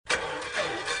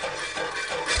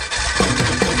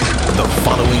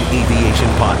following aviation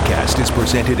podcast is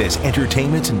presented as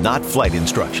entertainment, not flight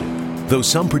instruction. Though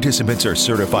some participants are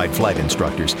certified flight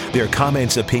instructors, their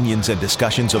comments, opinions, and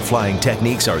discussions of flying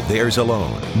techniques are theirs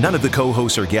alone. None of the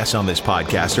co-hosts or guests on this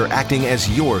podcast are acting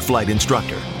as your flight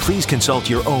instructor. Please consult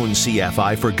your own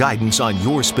CFI for guidance on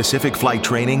your specific flight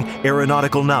training,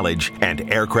 aeronautical knowledge,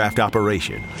 and aircraft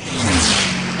operation.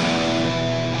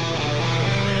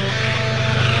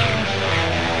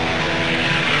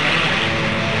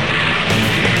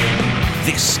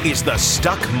 This is the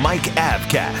Stuck Mike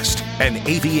Avcast, an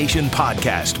aviation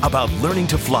podcast about learning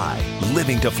to fly,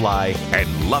 living to fly,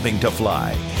 and loving to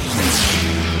fly.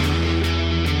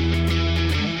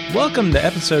 Welcome to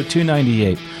episode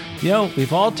 298. You know,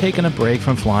 we've all taken a break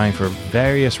from flying for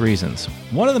various reasons.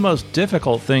 One of the most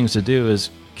difficult things to do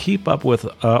is keep up with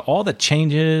all the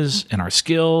changes in our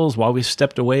skills while we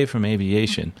stepped away from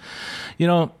aviation. You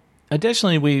know,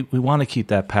 additionally, we want to keep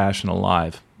that passion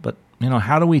alive. You know,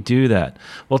 how do we do that?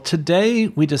 Well, today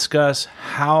we discuss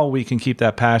how we can keep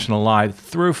that passion alive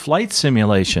through flight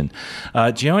simulation.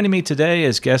 Joining me today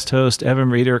is guest host Evan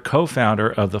Reeder,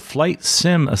 co-founder of the Flight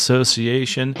Sim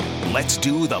Association. Let's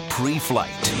do the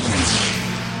pre-flight.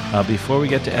 Before we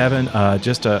get to Evan,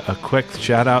 just a quick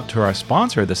shout out to our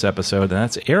sponsor of this episode, and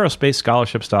that's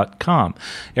aerospacescholarships.com.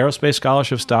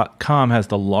 Aerospacescholarships.com has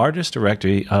the largest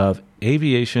directory of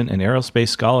aviation and aerospace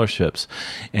scholarships,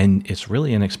 and it's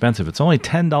really inexpensive. It's only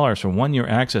 $10 for 1 year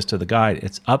access to the guide.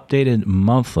 It's updated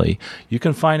monthly. You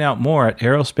can find out more at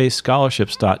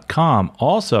aerospacescholarships.com.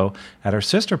 Also, at our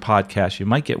sister podcast, you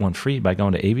might get one free by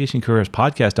going to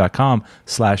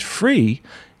aviationcareerspodcast.com/free,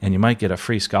 and you might get a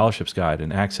free scholarships guide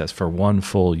and access for 1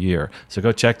 full year. So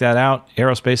go check that out,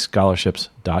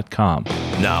 aerospacescholarships.com.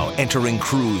 Now entering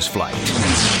cruise flight.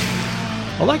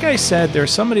 Well, like I said, there's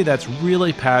somebody that's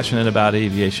really passionate about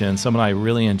aviation, someone I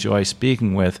really enjoy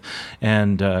speaking with,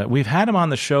 and we've had him on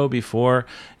the show before,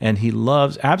 and he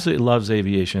absolutely loves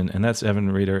aviation, and that's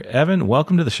Evan Reeder. Evan,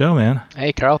 welcome to the show, man.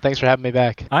 Hey, Carl. Thanks for having me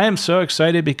back. I am so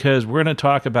excited because we're going to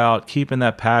talk about keeping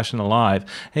that passion alive.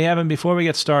 Hey, Evan, before we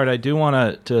get started, I do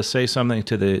want to say something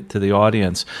to the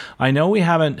audience. I know we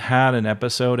haven't had an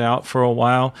episode out for a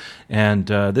while, and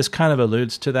this kind of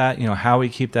alludes to that, you know, how we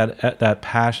keep that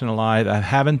passion alive.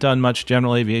 I haven't done much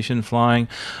general aviation flying,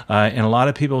 and a lot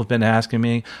of people have been asking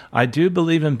me. I do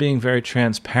believe in being very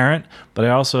transparent, but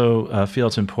I also feel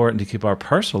it's important to keep our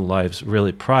personal lives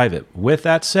really private. With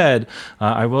that said,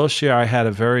 I will share I had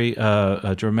a very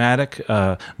dramatic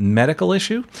medical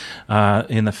issue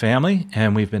in the family,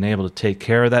 and we've been able to take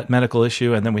care of that medical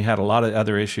issue, and then we had a lot of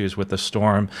other issues with the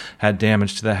storm, had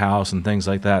damage to the house and things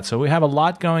like that. So we have a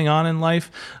lot going on in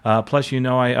life. Plus, you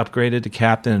know, I upgraded to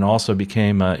captain and also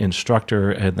became an instructor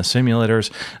in the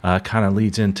simulators. Kind of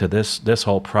leads into this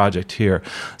whole project here.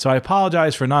 So I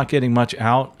apologize for not getting much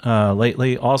out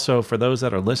lately. Also, for those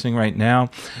that are listening right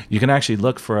now, you can actually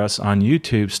look for us on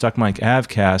YouTube, Stuck Mike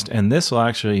Avcast, and this will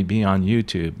actually be on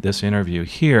YouTube, this interview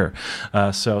here.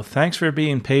 So thanks for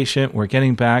being patient. We're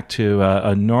getting back to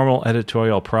a normal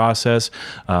editorial process.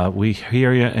 We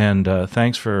hear you, and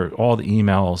thanks for all the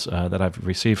emails that I've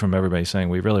received from everybody saying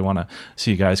we really want to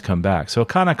see you guys come back. So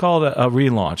kind of call it a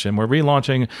relaunch, and we're relaunching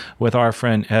with our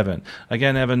friend Evan.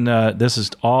 Again, Evan, this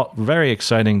is all very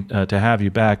exciting to have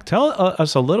you back. Tell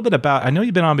us a little bit about, I know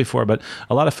you've been on before, but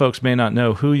a lot of folks may not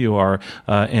know who you are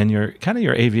and your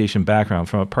aviation background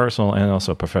from a personal and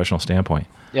also professional standpoint.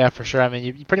 Yeah, for sure. I mean,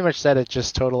 you pretty much said it,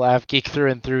 just total av geek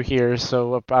through and through here.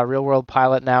 So a real world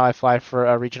pilot now. I fly for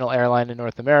a regional airline in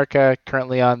North America,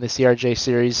 currently on the CRJ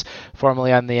series,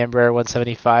 formerly on the Embraer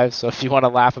 175. So if you want to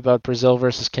laugh about Brazil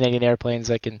versus Canadian airplanes,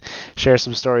 I can share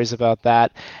some stories about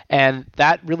that. And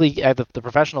that really, the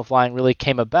professional flying really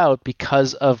came about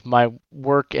because of my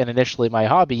work and initially my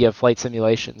hobby of flight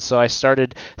simulation. So I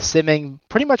started simming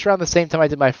pretty much around the same time I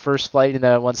did my first flight in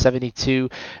a 172,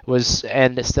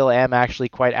 and still am actually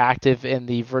quite active in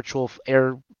the virtual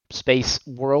air space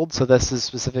world. So this is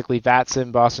specifically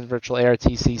VATSIM, Boston Virtual Air,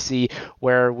 TCC,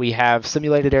 where we have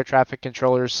simulated air traffic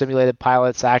controllers, simulated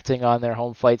pilots acting on their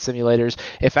home flight simulators,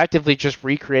 effectively just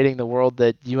recreating the world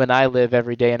that you and I live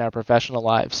every day in our professional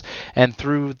lives. And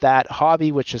through that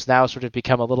hobby, which has now sort of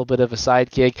become a little bit of a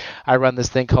side gig, I run this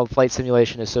thing called Flight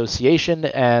Simulation Association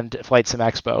and Flight Sim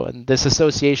Expo. And this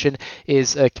association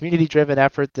is a community-driven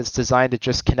effort that's designed to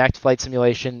just connect flight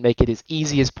simulation, make it as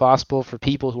easy as possible for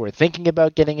people who are thinking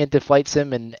about getting into flight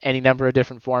sim in any number of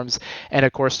different forms, and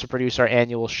of course to produce our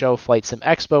annual show, Flight Sim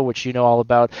Expo, which you know all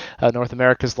about, North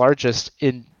America's largest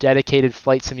dedicated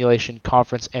flight simulation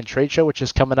conference and trade show, which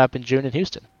is coming up in June in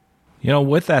Houston. You know,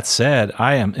 with that said,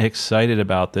 I am excited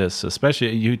about this,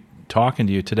 especially you talking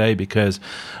to you today, because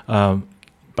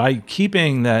by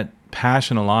keeping that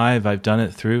passion alive, I've done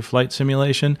it through flight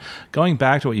simulation. Going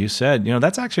back to what you said,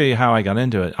 that's actually how I got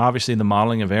into it. Obviously, the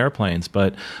modeling of airplanes,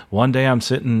 but one day I'm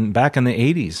sitting back in the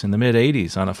 80s, in the mid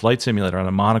 80s, on a flight simulator on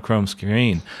a monochrome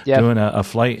screen, doing a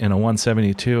flight in a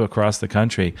 172 across the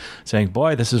country, saying,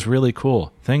 boy, this is really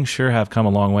cool. Things sure have come a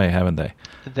long way, haven't they?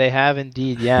 They have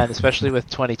indeed, yeah, and especially with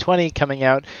 2020 coming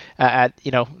out at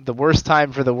the worst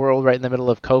time for the world, right in the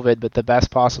middle of COVID, but the best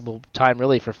possible time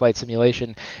really for flight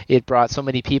simulation. It brought so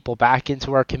many people back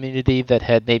into our community that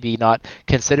had maybe not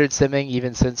considered simming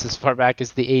even since as far back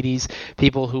as the 80s.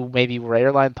 People who maybe were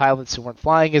airline pilots who weren't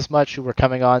flying as much, who were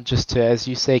coming on just to, as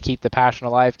you say, keep the passion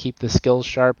alive, keep the skills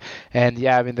sharp, and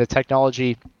yeah, I mean the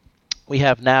technology. We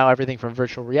have now everything from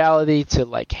virtual reality to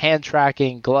like hand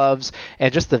tracking, gloves,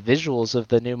 and just the visuals of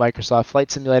the new Microsoft Flight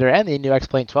Simulator and the new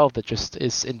X-Plane 12 that just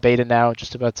is in beta now,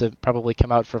 just about to probably come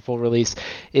out for full release,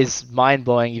 is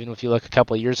mind-blowing even if you look a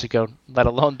couple of years ago, let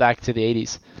alone back to the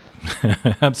 80s.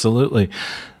 Absolutely.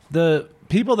 The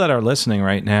people that are listening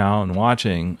right now and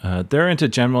watching, they're into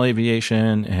general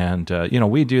aviation, and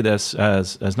we do this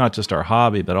as not just our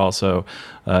hobby, but also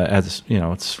as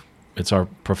it's our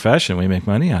profession. We make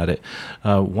money at it.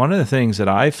 One of the things that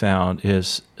I found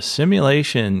is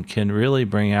simulation can really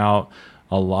bring out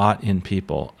a lot in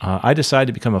people. I decided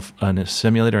to become a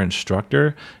simulator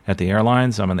instructor at the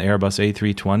airlines. I'm on the Airbus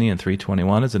A320 and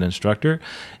 321 as an instructor,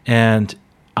 and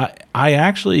I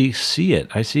actually see it.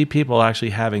 I see people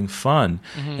actually having fun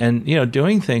and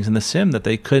doing things in the sim that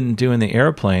they couldn't do in the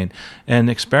airplane, and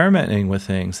experimenting with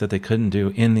things that they couldn't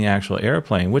do in the actual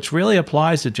airplane, which really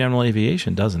applies to general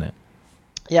aviation, doesn't it?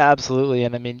 Yeah, absolutely.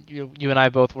 And I mean, you and I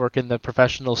both work in the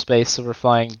professional space, so we're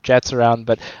flying jets around,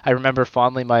 but I remember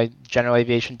fondly my general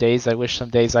aviation days. I wish some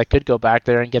days I could go back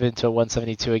there and get into a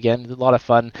 172 again. A lot of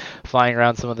fun flying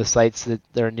around some of the sites that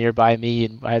are nearby me,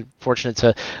 and I'm fortunate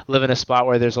to live in a spot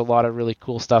where there's a lot of really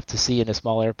cool stuff to see in a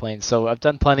small airplane. So I've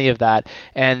done plenty of that,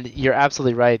 and you're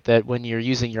absolutely right that when you're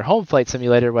using your home flight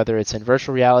simulator, whether it's in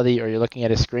virtual reality or you're looking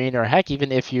at a screen, or heck,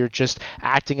 even if you're just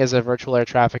acting as a virtual air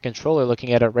traffic controller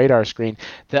looking at a radar screen,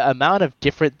 the amount of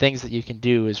different things that you can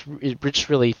do is just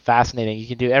really fascinating. You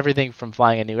can do everything from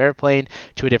flying a new airplane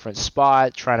to a different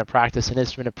spot, trying to practice an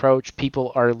instrument approach.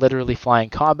 People are literally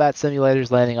flying combat simulators,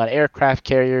 landing on aircraft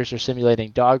carriers, or simulating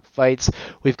dog fights.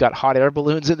 We've got hot air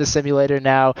balloons in the simulator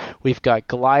now. We've got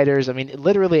gliders. I mean,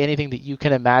 literally anything that you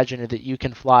can imagine or that you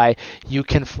can fly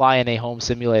in a home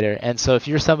simulator. And so if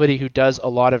you're somebody who does a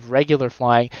lot of regular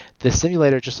flying, the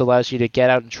simulator just allows you to get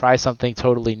out and try something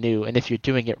totally new. And if you're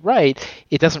doing it right,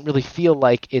 it doesn't really feel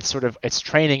like it's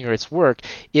training or it's work.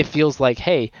 It feels like,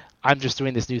 hey, I'm just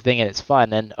doing this new thing and it's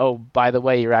fun. And oh, by the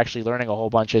way, you're actually learning a whole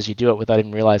bunch as you do it without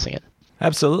even realizing it.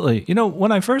 Absolutely.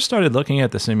 When I first started looking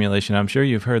at the simulation, I'm sure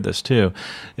you've heard this too,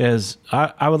 is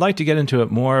I would like to get into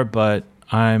it more, but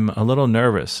I'm a little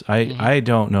nervous. I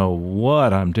don't know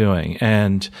what I'm doing.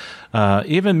 And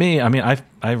even me, I mean,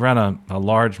 I run a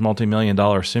large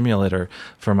multi-million-dollar simulator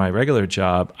for my regular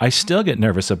job. I still get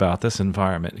nervous about this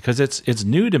environment because it's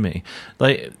new to me.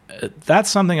 Like, that's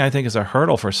something I think is a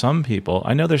hurdle for some people.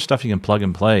 I know there's stuff you can plug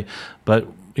and play, but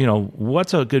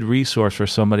what's a good resource for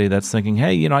somebody that's thinking,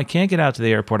 hey, I can't get out to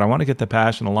the airport. I want to get the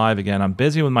passion alive again. I'm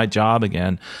busy with my job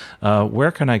again.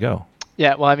 Where can I go?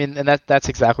 Yeah, well, I mean, and that's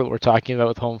exactly what we're talking about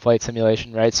with home flight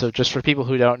simulation, right? So just for people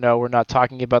who don't know, we're not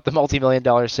talking about the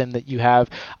multi-million-dollar sim that you have.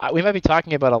 We might be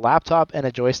talking about a laptop and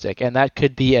a joystick, and that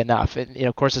could be enough. And,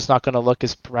 of course, it's not going to look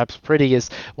as perhaps pretty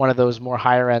as one of those more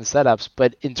higher-end setups,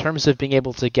 but in terms of being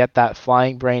able to get that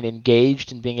flying brain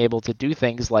engaged and being able to do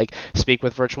things like speak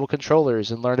with virtual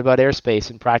controllers and learn about airspace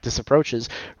and practice approaches,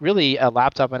 really a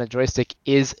laptop and a joystick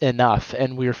is enough.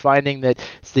 And we're finding that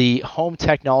the home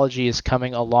technology is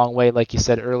coming a long way, like you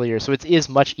said earlier. So it is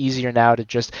much easier now to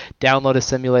just download a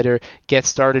simulator, get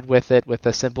started with it with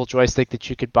a simple joystick that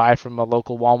you could buy from a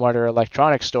local Walmart or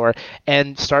electronics store,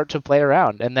 and start to play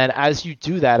around. And then as you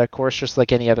do that, of course, just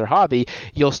like any other hobby,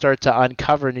 you'll start to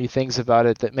uncover new things about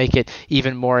it that make it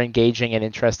even more engaging and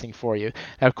interesting for you.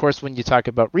 Now, of course, when you talk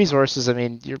about resources, I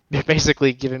mean, you're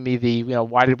basically giving me the,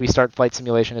 why did we start Flight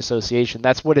Simulation Association?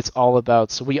 That's what it's all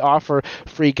about. So we offer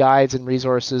free guides and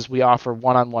resources. We offer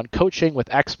one-on-one coaching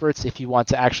with experts. If you want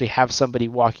to actually have somebody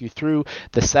walk you through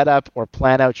the setup or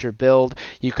plan out your build,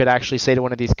 you could actually say to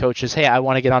one of these coaches, hey, I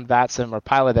want to get on VATSIM or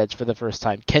Pilot Edge for the first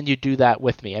time. Can you do that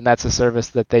with me? And that's a service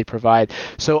that they provide.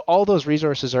 So all those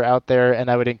resources are out there, and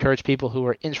I would encourage people who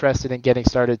are interested in getting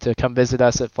started to come visit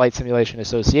us at Flight Simulation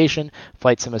Association,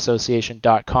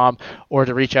 flightsimassociation.com, or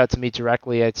to reach out to me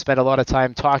directly. I spent a lot of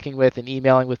time talking with and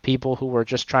emailing with people who were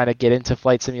just trying to get into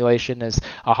flight simulation as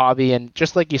a hobby. And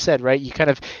just like you said, right, you kind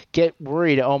of get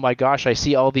worried, oh my gosh, I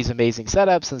see all these amazing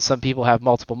setups, and some people have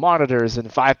multiple monitors and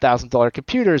 $5,000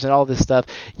 computers and all this stuff.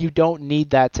 You don't need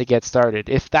that to get started.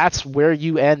 If that's where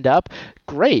you end up,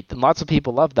 great, and lots of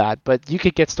people love that, but you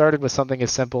could get started with something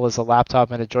as simple as a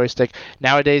laptop and a joystick.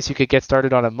 Nowadays, you could get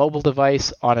started on a mobile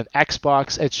device, on an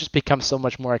Xbox. It's just become so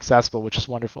much more accessible, which is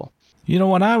wonderful. You know,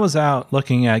 when I was out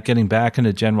looking at getting back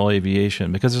into general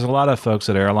aviation, because there's a lot of folks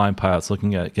that are airline pilots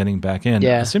looking at getting back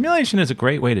in, simulation is a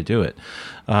great way to do it.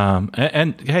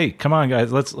 And hey, come on,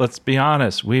 guys, let's be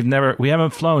honest. We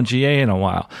haven't flown GA in a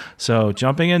while, so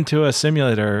jumping into a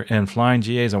simulator and flying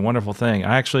GA is a wonderful thing.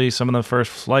 Some of the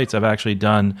first flights I've actually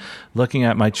done, looking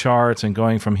at my charts and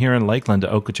going from here in Lakeland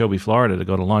to Okeechobee, Florida, to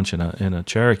go to lunch in a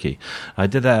Cherokee. I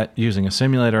did that using a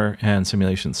simulator and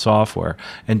simulation software,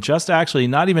 and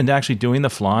not even doing the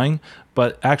flying,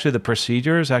 but actually the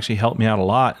procedures actually helped me out a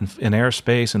lot in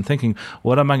airspace and thinking,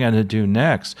 what am I going to do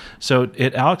next? So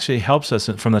it actually helps us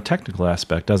from the technical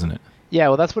aspect, doesn't it? Yeah,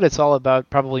 well, that's what it's all about,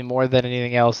 probably more than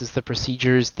anything else, is the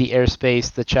procedures, the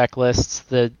airspace, the checklists,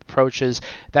 the approaches.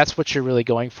 That's what you're really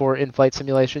going for in flight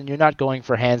simulation. You're not going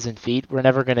for hands and feet. We're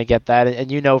never going to get that.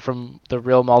 And you know from the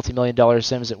real multi-million-dollar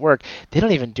sims at work, they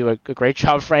don't even do a great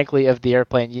job, frankly, of the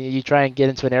airplane. You try and get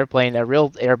into an airplane, a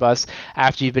real Airbus,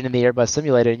 after you've been in the Airbus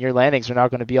simulator, and your landings are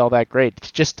not going to be all that great.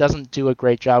 It just doesn't do a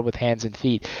great job with hands and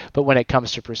feet. But when it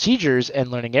comes to procedures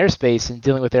and learning airspace and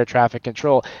dealing with air traffic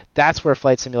control, that's where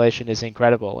flight simulation is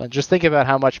incredible. And just think about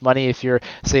how much money, if you're,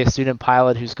 say, a student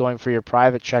pilot who's going for your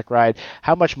private check ride,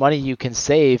 how much money you can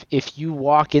save if you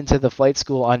walk into the flight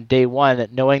school on day one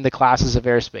knowing the classes of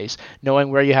airspace, knowing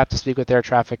where you have to speak with air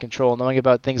traffic control, knowing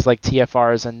about things like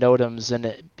TFRs and NOTAMs,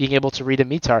 and being able to read a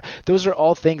METAR. Those are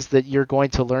all things that you're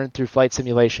going to learn through flight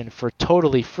simulation for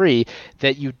totally free,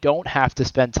 that you don't have to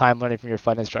spend time learning from your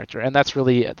flight instructor. And that's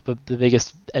really the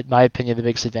biggest, in my opinion, the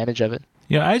biggest advantage of it.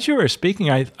 Yeah, as you were speaking,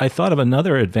 I thought of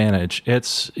another advantage.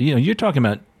 It's, you're talking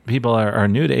about people are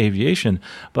new to aviation,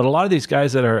 but a lot of these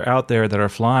guys that are out there that are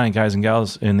flying, guys and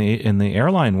gals in the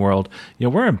airline world,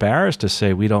 we're embarrassed to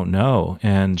say we don't know,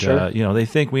 and sure. They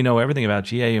think we know everything about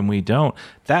GA and we don't.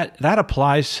 That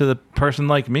applies to the person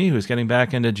like me who's getting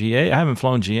back into GA. I haven't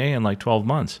flown GA in like 12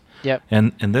 months. Yep.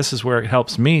 And this is where it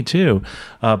helps me too,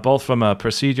 both from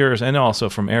procedures and also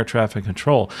from air traffic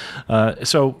control.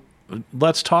 So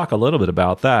let's talk a little bit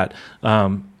about that.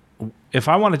 If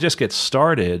I want to just get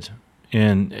started,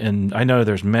 and I know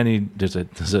there's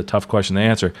a tough question to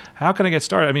answer. How can I get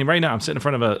started? I mean, right now I'm sitting in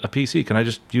front of a PC. Can I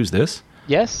just use this?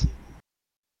 Yes.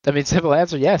 I mean, simple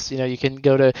answer, yes. You can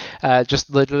go to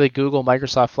just literally Google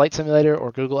Microsoft Flight Simulator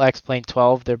or Google X-Plane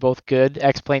 12. They're both good.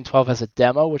 X-Plane 12 has a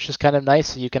demo, which is kind of nice.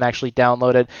 So you can actually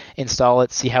download it, install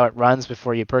it, see how it runs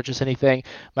before you purchase anything.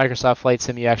 Microsoft Flight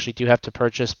Sim, you actually do have to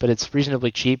purchase, but it's reasonably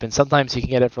cheap. And sometimes you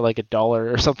can get it for like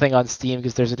 $1 or something on Steam,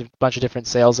 because there's a bunch of different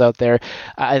sales out there.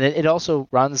 And it also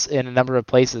runs in a number of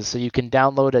places. So you can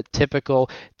download a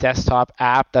typical desktop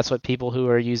app. That's what people who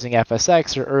are using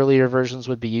FSX or earlier versions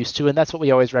would be used to. And that's what we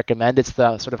always recommend. It's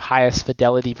the sort of highest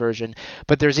fidelity version,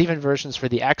 but there's even versions for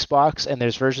the Xbox, and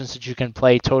there's versions that you can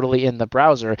play totally in the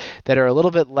browser that are a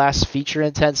little bit less feature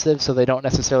intensive, so they don't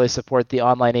necessarily support the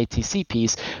online ATC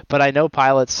piece. But I know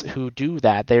pilots who do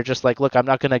that. They're just like, look, I'm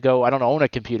not going to go, I don't own a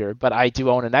computer, but I do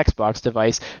own an Xbox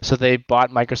device, so they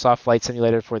bought Microsoft Flight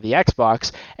Simulator for the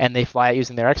Xbox, and they fly it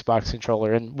using their Xbox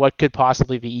controller, and what could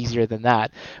possibly be easier than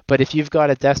that? But if you've got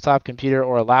a desktop computer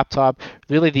or a laptop,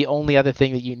 really the only other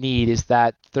thing that you need is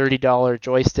that $30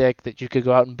 joystick that you could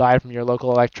go out and buy from your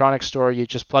local electronics store. You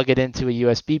just plug it into a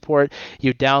USB port.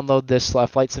 You download this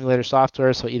flight simulator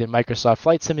software, so either Microsoft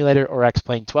Flight Simulator or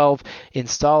X-Plane 12,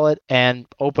 install it and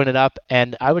open it up.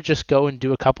 And I would just go and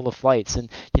do a couple of flights. And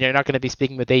you're not going to be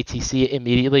speaking with ATC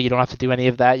immediately. You don't have to do any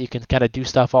of that. You can kind of do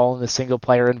stuff all in the single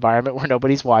player environment where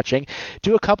nobody's watching.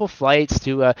 Do a couple flights,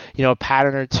 do a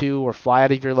pattern or two, or fly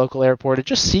out of your local airport and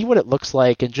just see what it looks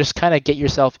like and just kind of get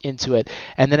yourself into it.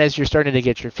 And then as you're starting to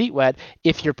get your feet wet,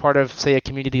 if you're part of, say, a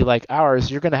community like ours,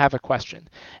 you're going to have a question.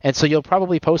 And so you'll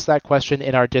probably post that question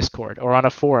in our Discord or on a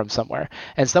forum somewhere.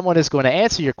 And someone is going to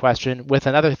answer your question with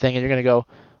another thing, and you're going to go,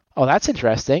 oh, that's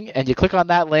interesting. And you click on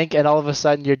that link, and all of a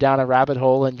sudden you're down a rabbit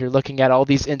hole, and you're looking at all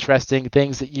these interesting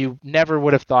things that you never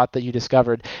would have thought that you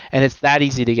discovered. And it's that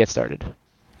easy to get started.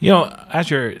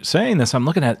 As you're saying this, I'm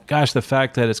looking at, the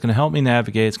fact that it's going to help me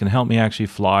navigate, it's going to help me actually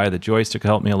fly, the joystick will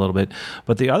help me a little bit.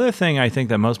 But the other thing I think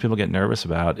that most people get nervous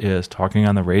about is talking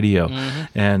on the radio. Mm-hmm.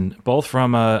 And both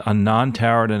from a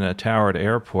non-towered and a towered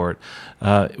airport,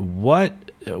 what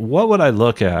would I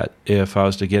look at if I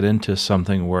was to get into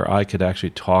something where I could actually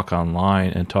talk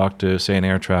online and talk to, say, an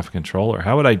air traffic controller?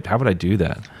 How would I do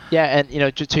that? Yeah,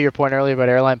 and to your point earlier about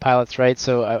airline pilots, right?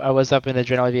 So I was up in a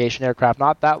general aviation aircraft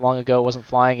not that long ago. Wasn't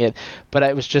flying it, but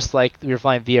it was just like we were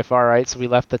flying VFR, right? So we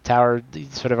left the tower,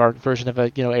 sort of our version of a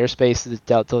airspace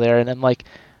Delta there, and I'm like,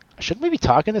 shouldn't we be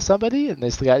talking to somebody? And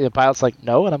this guy, the pilot's like,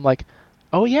 no, and I'm like,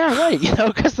 oh yeah, right.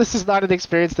 Because this is not an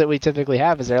experience that we typically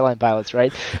have as airline pilots,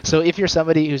 right? So if you're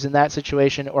somebody who's in that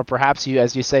situation, or perhaps you,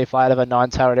 as you say, fly out of a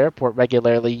non-towered airport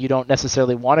regularly, you don't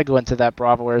necessarily want to go into that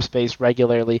Bravo airspace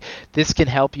regularly. This can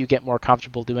help you get more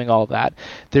comfortable doing all of that.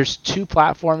 There's 2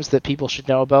 platforms that people should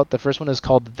know about. The first one is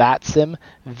called VATSIM,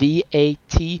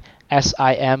 VATSIM,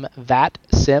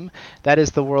 VATSIM. That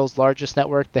is the world's largest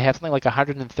network. They have something like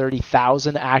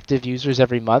 130,000 active users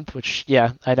every month, which,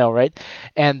 yeah, I know, right?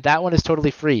 And that one is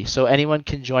totally free, so anyone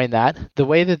can join that. The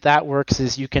way that works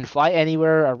is you can fly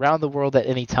anywhere around the world at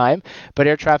any time, but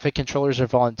air traffic controllers are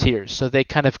volunteers, so they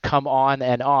kind of come on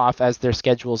and off as their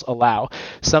schedules allow.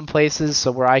 Some places,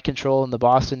 so where I control in the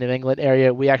Boston, New England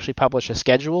area, we actually publish a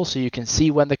schedule, so you can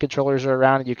see when the controllers are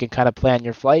around and you can kind of plan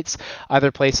your flights.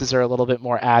 Other places are a little bit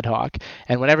more ad hoc.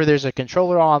 And whenever there's a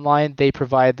controller online, they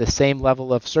provide the same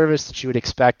level of service that you would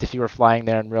expect if you were flying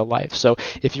there in real life. So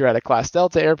if you're at a Class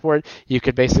Delta airport, you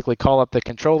could basically call up the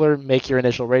controller, make your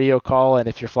initial radio call, and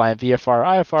if you're flying VFR or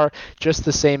IFR, just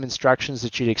the same instructions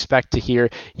that you'd expect to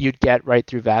hear, you'd get right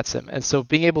through VATSIM. And so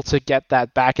being able to get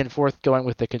that back and forth going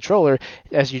with the controller,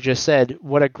 as you just said,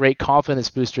 what a great confidence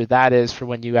booster that is for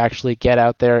when you actually get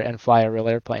out there and fly a real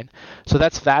airplane. So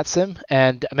that's VATSIM.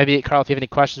 And maybe, Carl, if you have any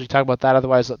questions, we can talk about that.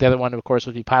 Otherwise, the other one, of course,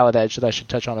 would be Pilot Edge that I should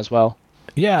touch on as well.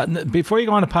 Yeah. Before you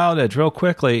go on to Pilot Edge, real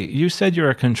quickly, you said you're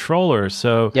a controller.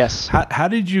 So yes.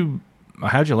 How'd you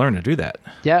learn to do that?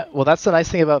 Yeah, well, that's the nice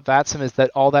thing about VATSIM is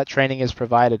that all that training is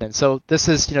provided. And so this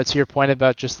is, to your point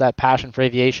about just that passion for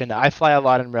aviation, I fly a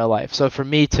lot in real life. So for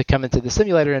me to come into the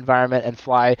simulator environment and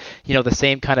fly, the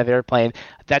same kind of airplane,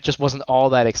 that just wasn't all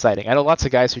that exciting. I know lots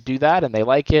of guys who do that and they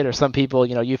like it, or some people,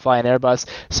 you fly an Airbus,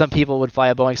 some people would fly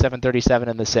a Boeing 737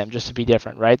 in the sim just to be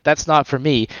different, right? That's not for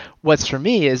me. What's for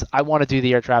me is I want to do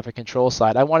the air traffic control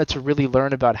side. I wanted to really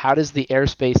learn about how does the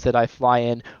airspace that I fly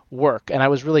in work. And I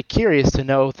was really curious to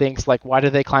know things like, why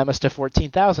did they climb us to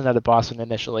 14,000 out of Boston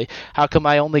initially? How come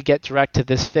I only get direct to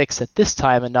this fix at this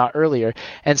time and not earlier?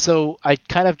 And so I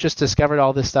kind of just discovered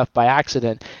all this stuff by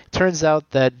accident. Turns out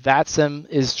that VATSIM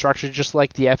is structured just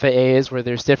like the FAA is, where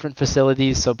there's different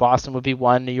facilities. So Boston would be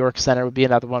one, New York Center would be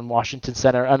another one, Washington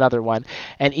Center another one,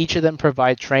 and each of them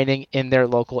provide training in their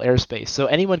local airspace. So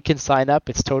anyone can sign up.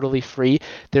 It's totally free.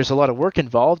 There's a lot of work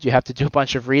involved. You have to do a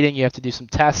bunch of reading. You have to do some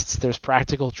tests. There's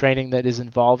practical training that is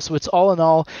involved. So it's all in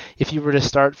all, if you were to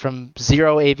start from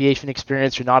zero aviation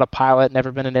experience, you're not a pilot,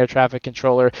 never been an air traffic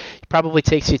controller, it probably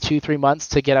takes you 2-3 months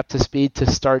to get up to speed to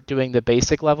start doing the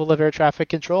basic level of air traffic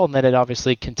control, and then it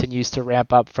obviously continues to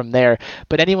ramp up from there.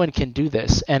 But anyone can do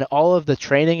this, and all of the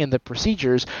training and the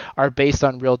procedures are based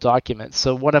on real documents.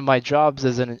 So one of my jobs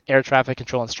as an air traffic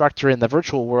control instructor in the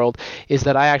virtual world is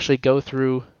that I actually go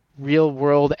through real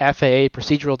world FAA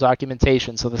procedural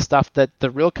documentation, so the stuff that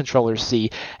the real controllers see,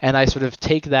 and I sort of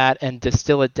take that and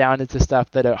distill it down into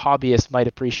stuff that a hobbyist might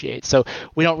appreciate. So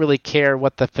we don't really care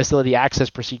what the facility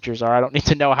access procedures are. I don't need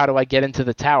to know how do I get into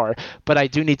the tower, but I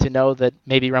do need to know that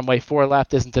maybe runway 4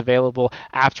 left isn't available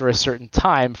after a certain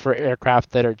time for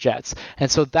aircraft that are jets. And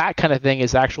so that kind of thing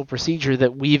is actual procedure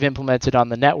that we've implemented on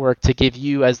the network to give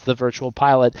you as the virtual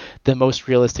pilot the most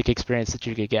realistic experience that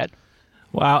you could get.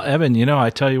 Wow, Evan, I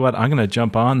tell you what, I'm going to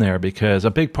jump on there because a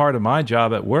big part of my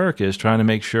job at work is trying to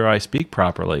make sure I speak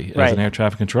properly as an air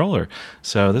traffic controller.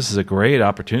 So this is a great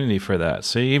opportunity for that.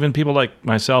 See, even people like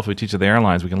myself who teach at the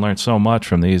airlines, we can learn so much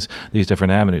from these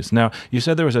different avenues. Now, you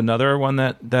said there was another one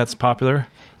that's popular?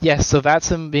 Yes, so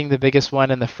VATSIM being the biggest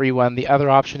one and the free one. The other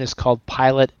option is called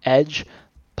Pilot Edge.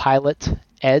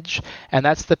 And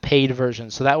that's the paid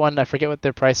version. So that one, I forget what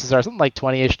their prices are, something like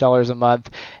 $20-ish a month.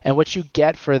 And what you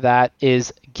get for that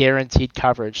is guaranteed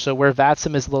coverage. So where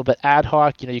VATSIM is a little bit ad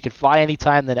hoc, you can fly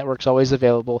anytime, the network's always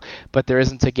available, but there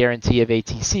isn't a guarantee of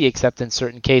ATC except in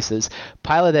certain cases.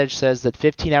 Pilot Edge says that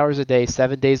 15 hours a day,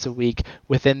 7 days a week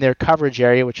within their coverage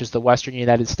area, which is the Western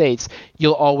United States,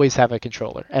 you'll always have a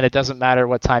controller. And it doesn't matter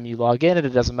what time you log in, and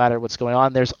it doesn't matter what's going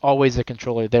on, there's always a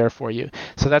controller there for you.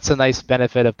 So that's a nice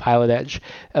benefit of Pilot Edge.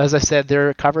 As I said,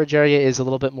 their coverage area is a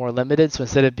little bit more limited, so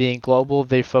instead of being global,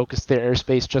 they focus their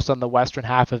airspace just on the western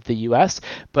half of the US.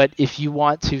 But if you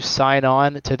want to sign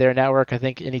on to their network, I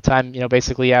think anytime,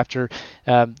 basically after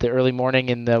the early morning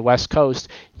in the West Coast,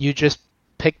 you just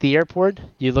pick the airport,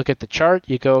 you look at the chart,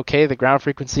 you go, okay, the ground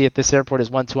frequency at this airport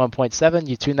is 121.7.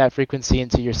 You tune that frequency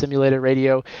into your simulator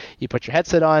radio, you put your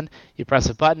headset on, you press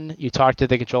a button, you talk to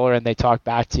the controller, and they talk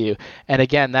back to you. And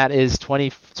again, that is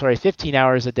 15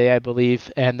 hours a day, I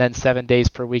believe, and then 7 days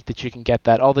per week that you can get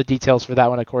that. All the details for that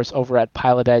one, of course, over at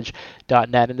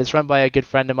pilotedge.net. And it's run by a good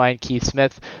friend of mine, Keith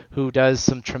Smith, who does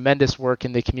some tremendous work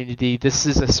in the community. This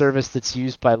is a service that's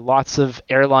used by lots of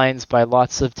airlines, by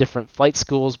lots of different flight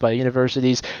schools, by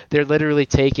universities. They're literally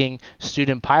taking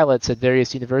student pilots at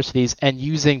various universities and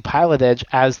using PilotEdge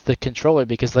as the controller,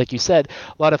 because like you said,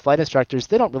 a lot of flight instructors,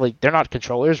 they're not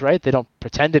controllers, right? They don't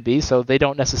pretend to be, so they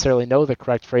don't necessarily know the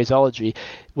correct phraseology.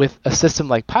 With a system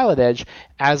like PilotEdge,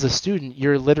 as a student,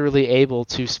 you're literally able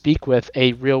to speak with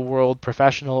a real-world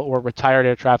professional or retired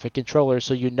air traffic controller,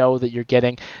 so you know that you're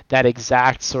getting that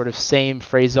exact sort of same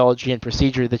phraseology and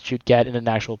procedure that you'd get in an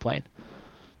actual plane.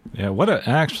 Yeah, what an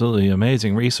absolutely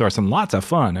amazing resource and lots of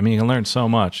fun. I mean, you can learn so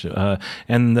much.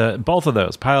 And both of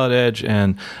those, PilotEdge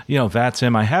and,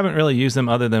 VATSIM, I haven't really used them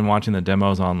other than watching the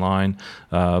demos online,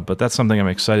 but that's something I'm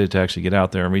excited to actually get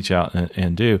out there and reach out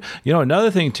and do.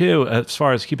 Another thing, too, as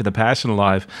far as keeping the passion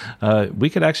alive, we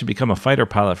could actually become a fighter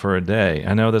pilot for a day.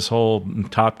 I know this whole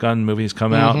Top Gun movie's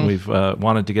come out, and we've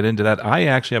wanted to get into that. I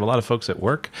actually have a lot of folks at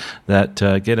work that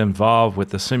get involved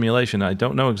with the simulation. I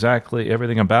don't know exactly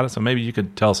everything about it, so maybe you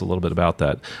could tell us a little bit about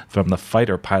that from the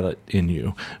fighter pilot in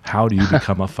you. How do you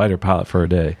become a fighter pilot for a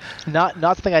day? Not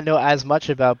something I know as much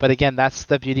about, but again, that's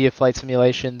the beauty of flight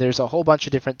simulation. There's a whole bunch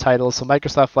of different titles. So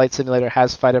Microsoft Flight Simulator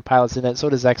has fighter pilots in it. So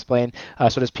does X-Plane.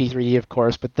 So does P3D, of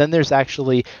course. But then there's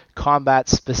actually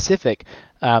combat-specific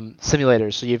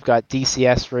simulators. So you've got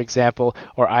DCS, for example,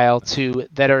 or IL-2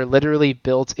 that are literally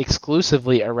built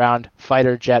exclusively around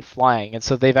fighter jet flying. And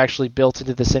so they've actually built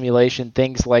into the simulation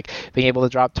things like being able to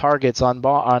drop targets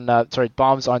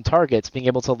bombs on targets, being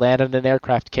able to land on an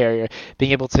aircraft carrier,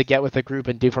 being able to get with a group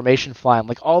and do formation flying.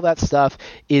 Like all that stuff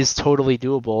is totally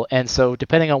doable. And so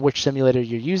depending on which simulator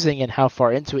you're using and how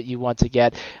far into it you want to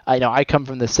get, I come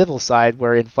from the civil side,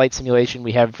 where in flight simulation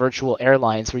we have virtual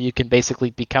airlines where you can basically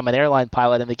become an airline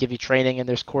pilot, and they give you training and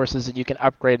there's courses and you can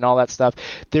upgrade and all that stuff.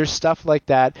 There's stuff like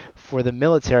that for the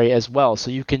military as well.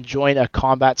 So you can join a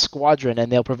combat squadron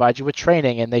and they'll provide you with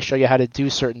training and they show you how to do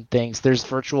certain things. There's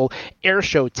virtual air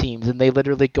show teams and they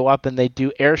literally go up and they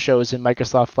do air shows in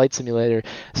Microsoft Flight Simulator.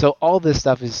 So all this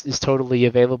stuff is totally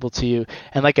available to you.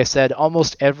 And like I said,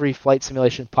 almost every flight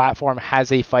simulation platform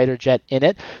has a fighter jet in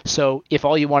it. So if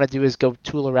all you want to do is go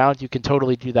tool around, you can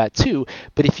totally do that too.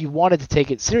 But if you wanted to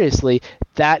take it seriously,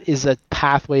 that is a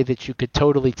pathway that you could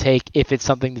totally take if it's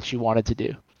something that you wanted to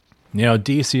do.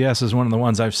 DCS is one of the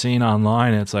ones I've seen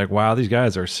online. It's like, wow, these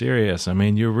guys are serious. I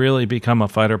mean, you really become a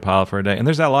fighter pilot for a day. And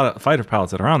there's a lot of fighter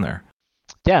pilots that are on there.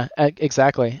 Yeah,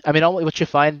 exactly. I mean, what you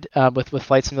find with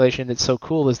flight simulation that's so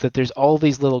cool is that there's all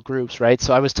these little groups, right?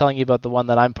 So I was telling you about the one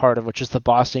that I'm part of, which is the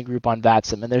Boston group on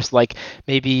VATSIM, and there's like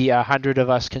maybe 100 of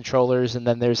us controllers, and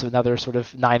then there's another sort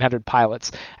of 900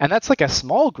 pilots, and that's like a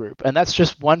small group, and that's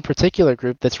just one particular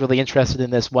group that's really interested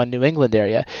in this one New England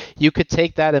area. You could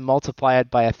take that and multiply it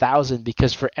by 1,000,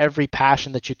 because for every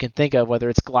passion that you can think of, whether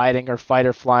it's gliding or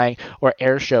fighter flying or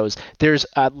air shows, there's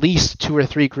at least 2 or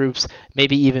 3 groups,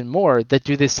 maybe even more, that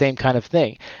do this same kind of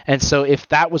thing. And so if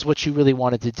that was what you really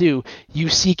wanted to do, you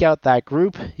seek out that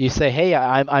group, you say, hey,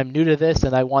 I'm new to this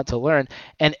and I want to learn,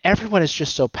 and everyone is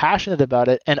just so passionate about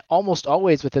it. And almost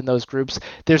always within those groups,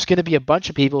 there's going to be a bunch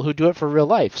of people who do it for real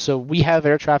life. So we have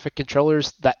air traffic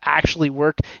controllers that actually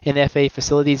work in FAA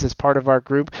facilities as part of our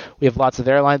group. We have lots of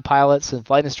airline pilots and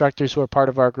flight instructors who are part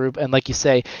of our group. And like you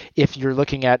say, if you're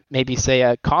looking at maybe say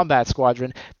a combat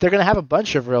squadron, they're going to have a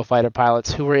bunch of real fighter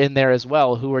pilots who are in there as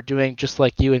well, who are doing just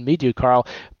like you and me do, Carl,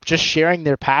 just sharing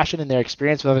their passion and their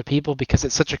experience with other people, because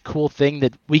it's such a cool thing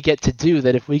that we get to do,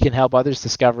 that if we can help others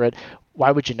discover it, why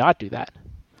would you not do that?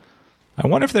 I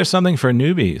wonder if there's something for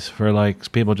newbies, for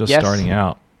like people just starting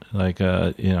out. Like,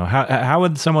 how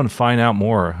would someone find out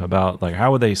more about, like,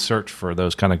 how would they search for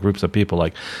those kind of groups of people?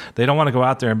 Like, they don't want to go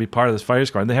out there and be part of this fighter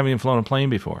squad. They haven't even flown a plane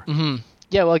before. Mm-hmm.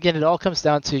 Yeah, well, again, it all comes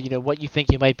down to, what you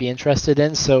think you might be interested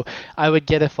in. So I would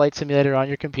get a flight simulator on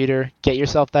your computer, get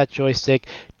yourself that joystick,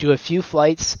 do a few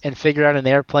flights, and figure out an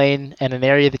airplane and an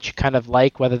area that you kind of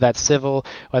like, whether that's civil,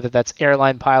 whether that's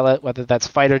airline pilot, whether that's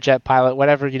fighter jet pilot,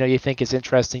 whatever, you think is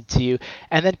interesting to you.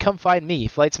 And then come find me.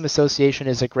 Flight Sim Association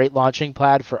is a great launching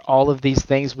pad for all of these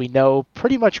things. We know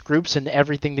pretty much groups and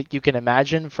everything that you can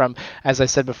imagine, from, as I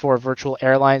said before, virtual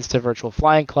airlines to virtual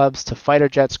flying clubs to fighter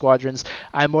jet squadrons.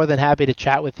 I'm more than happy to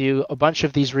chat with you. A bunch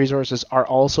of these resources are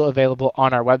also available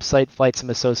on our website,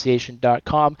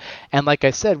 flightsimiassociation.com. And like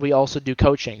I said, we also do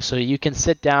coaching. So you can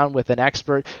sit down with an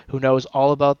expert who knows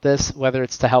all about this, whether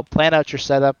it's to help plan out your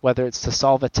setup, whether it's to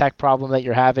solve a tech problem that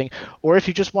you're having, or if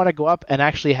you just want to go up and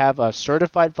actually have a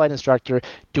certified flight instructor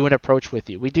do an approach with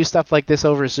you. We do stuff like this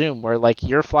over Zoom where like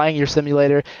you're flying your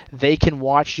simulator, they can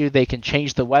watch you, they can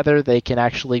change the weather, they can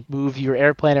actually move your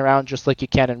airplane around just like you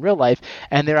can in real life,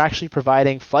 and they're actually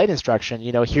providing flight instruction.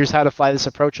 Here's how to fly this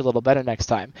approach a little better next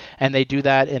time. And they do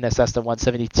that in a Cessna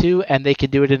 172, and they can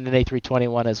do it in an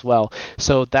A321 as well.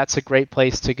 So that's a great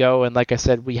place to go. And like I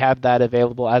said, we have that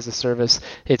available as a service.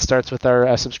 It starts with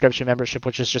our subscription membership,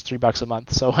 which is just $3 a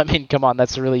month. So, I mean, come on,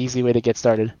 that's a really easy way to get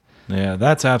started. Yeah,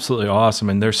 that's absolutely awesome.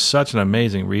 And there's such an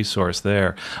amazing resource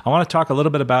there. I want to talk a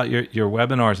little bit about your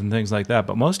webinars and things like that.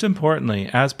 But most importantly,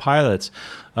 as pilots,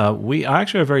 we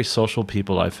actually are very social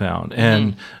people, I found.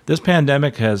 And this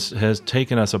pandemic has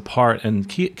taken us apart and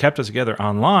kept us together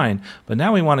online. But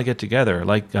now we want to get together,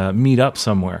 like meet up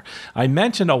somewhere. I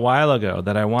mentioned a while ago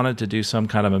that I wanted to do some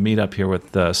kind of a meetup here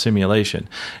with simulation.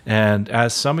 And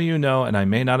as some of you know, and I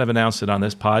may not have announced it on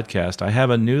this podcast, I have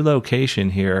a new location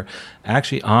here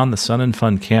actually on the Sun and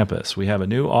Fun campus. We have a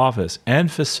new office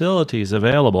and facilities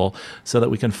available so that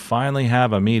we can finally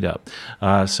have a meetup.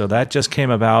 So that just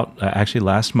came about actually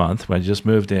last month when I just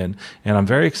moved in, and I'm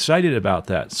very excited about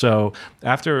that. So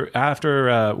after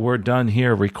we're done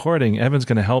here recording, Evan's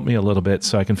going to help me a little bit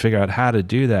so I can figure out how to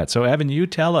do that. So Evan, you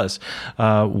tell us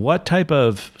what type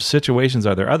of situations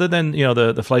are there other than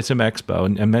the Flight Sim Expo,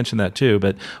 and mention that too.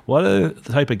 But what other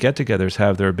type of get-togethers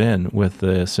have there been with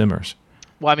the simmers?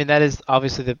 Well, I mean, that is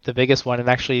obviously the biggest one. And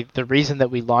actually, the reason that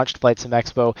we launched Flight Sim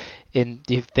Expo,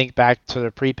 you think back to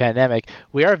the pre-pandemic,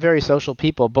 we are very social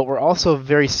people, but we're also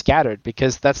very scattered,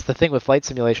 because that's the thing with flight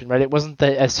simulation, right? It wasn't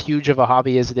as huge of a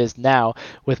hobby as it is now.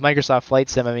 With Microsoft Flight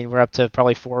Sim, I mean, we're up to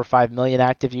probably 4 or 5 million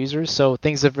active users. So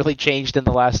things have really changed in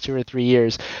the last 2 or 3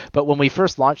 years. But when we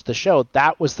first launched the show,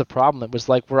 that was the problem. It was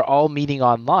like we're all meeting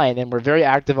online, and we're very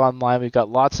active online. We've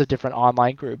got lots of different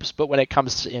online groups. But when it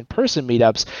comes to in-person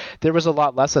meetups, there was a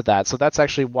lot less of that. So that's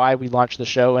actually why we launched the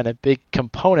show, and a big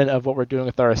component of what we're doing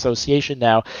with our association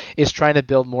now is trying to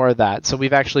build more of that. So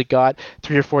we've actually got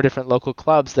 3 or 4 different local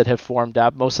clubs that have formed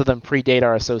up. Most of them predate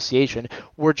our association.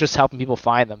 We're just helping people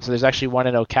find them. So there's actually one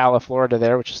in Ocala, Florida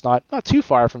there, which is not too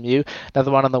far from you.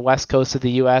 Another one on the west coast of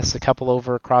the U.S., a couple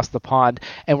over across the pond.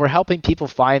 And we're helping people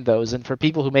find those. And for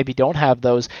people who maybe don't have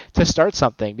those, to start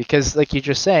something. Because like you're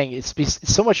just saying, it's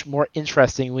so much more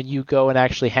interesting when you go and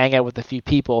actually hang out with a few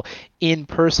people in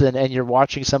person, and you're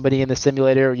watching somebody in the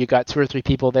simulator, or you got 2 or 3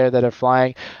 people there that are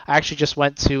flying. I actually just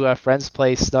went to a friend's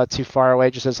place not too far away,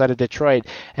 just outside of Detroit,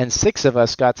 and 6 of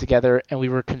us got together, and we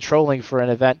were controlling for an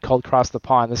event called Cross the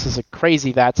Pond. This is a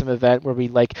crazy VATSIM event where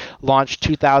we launch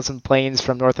 2,000 planes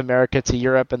from North America to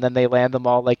Europe, and then they land them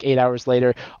all 8 hours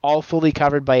later, all fully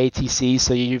covered by ATC.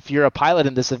 So if you're a pilot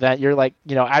in this event, you're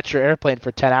at your airplane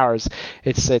for 10 hours.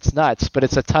 It's nuts, but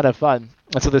it's a ton of fun.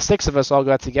 And so the 6 of us all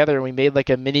got together, and we made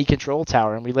a mini control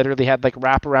tower, and we literally had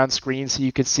wraparound screens so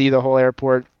you could see the whole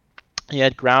airport. You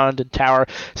had ground and tower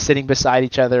sitting beside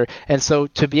each other. And so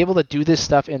to be able to do this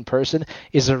stuff in person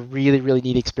is a really, really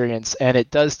neat experience. And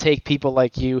it does take people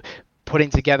like you putting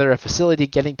together a facility,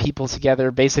 getting people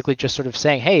together, basically just sort of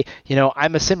saying, hey,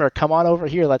 I'm a simmer, come on over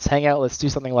here, let's hang out, let's do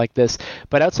something like this.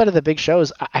 But outside of the big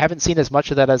shows, I haven't seen as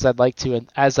much of that as I'd like to.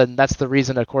 And that's the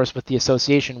reason, of course, with the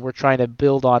association, we're trying to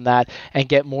build on that and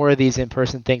get more of these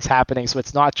in-person things happening. So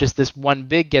it's not just this one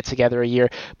big get-together a year,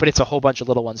 but it's a whole bunch of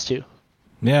little ones too.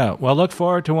 Yeah, well, look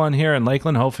forward to one here in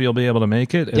Lakeland. Hopefully you'll be able to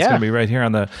make it. It's going to be right here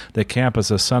on the campus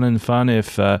of Sun and Fun.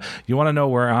 If you want to know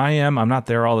where I am, I'm not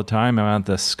there all the time. I'm at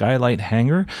the Skylight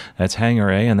Hangar. That's Hangar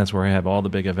A, and that's where I have all the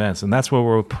big events. And that's where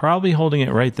we're probably holding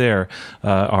it right there,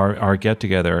 our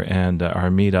get-together and our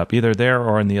meetup, either there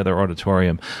or in the other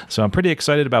auditorium. So I'm pretty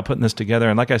excited about putting this together.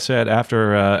 And like I said,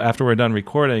 after we're done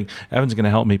recording, Evan's going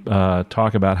to help me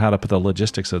talk about how to put the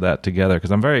logistics of that together,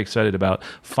 because I'm very excited about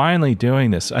finally doing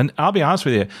this. And I'll be honest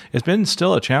with you, it's been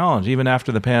still a challenge, even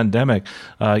after the pandemic,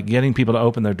 getting people to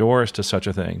open their doors to such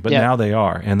a thing. But now they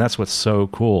are, and that's what's so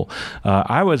cool.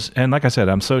 And like I said,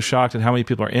 I'm so shocked at how many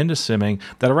people are into simming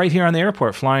that are right here on the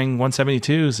airport flying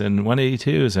 172s and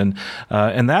 182s.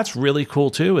 And that's really cool,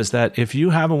 too, is that if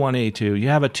you have a 182, you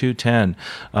have a 210,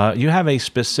 you have a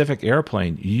specific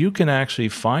airplane, you can actually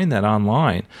find that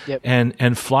online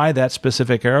and fly that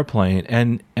specific airplane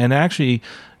and actually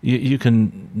you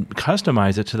can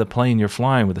customize it to the plane you're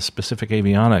flying with a specific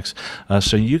avionics.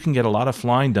 So you can get a lot of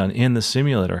flying done in the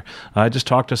simulator. I just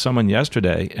talked to someone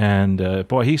yesterday, and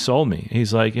boy, he sold me.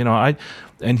 He's like,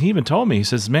 and he even told me, he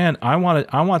says, man, I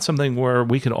want something where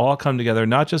we can all come together,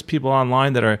 not just people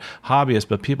online that are hobbyists,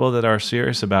 but people that are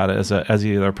serious about it as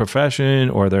either a profession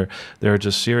or they're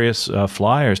just serious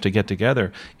flyers, to get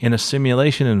together in a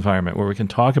simulation environment where we can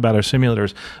talk about our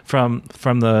simulators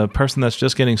from the person that's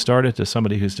just getting started to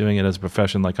somebody who's doing it as a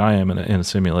profession like I am in a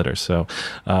simulator. So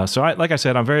like I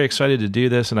said, I'm very excited to do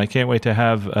this, and I can't wait to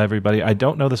have everybody. I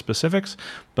don't know the specifics,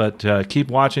 but keep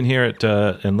watching here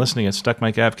and listening at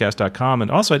stuckmicavcast.com,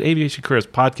 and also at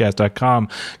aviationcareerspodcast.com,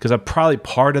 because I'm probably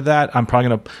part of that. I'm probably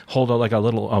going to hold a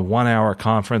 1-hour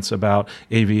conference about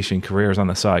aviation careers on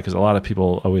the side, because a lot of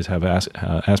people always have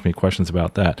asked me questions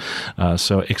about that.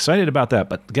 So excited about that.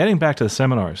 But getting back to the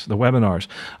seminars, the webinars,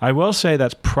 I will say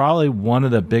that's probably one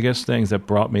of the biggest things that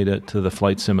brought me to the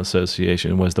Flight Sim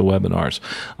Association was the webinars.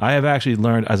 I have actually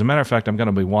learned, as a matter of fact, I'm going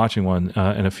to be watching one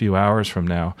in a few hours from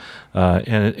now,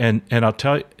 and I'll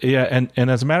tell you, and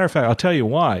as a matter of fact, I'll tell you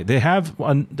why. They're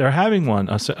having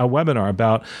a webinar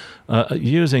about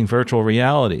using virtual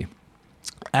reality.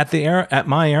 At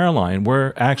my airline,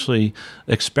 we're actually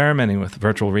experimenting with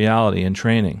virtual reality in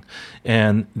training,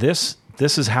 and this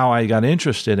is how I got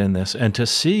interested in this, and to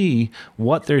see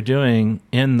what they're doing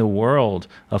in the world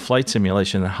of flight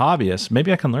simulation and hobbyists,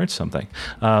 maybe I can learn something,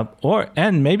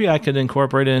 and maybe I could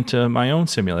incorporate it into my own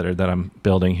simulator that I'm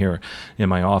building here in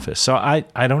my office. So I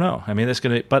don't know. I mean,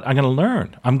 but I'm going to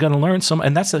learn. I'm going to learn some,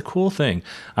 and that's the cool thing.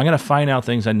 I'm going to find out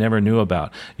things I never knew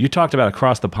about. You talked about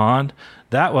Across the Pond.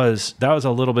 That was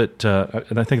a little bit,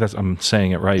 and I think I'm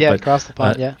saying it right. Yeah, but, Across the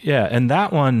Pond. Yeah. Yeah, and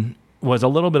that one was a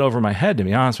little bit over my head, to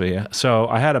be honest with you. So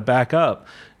I had to back up,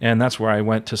 and that's where I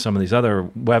went to some of these other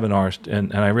webinars,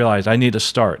 and I realized I need to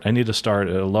start. I need to start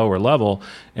at a lower level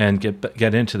and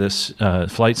get into this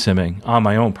flight simming on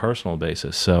my own personal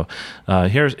basis. So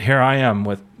here I am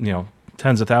with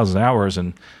tens of thousands of hours,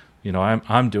 and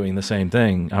I'm doing the same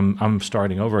thing. I'm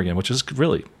starting over again, which is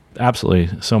really absolutely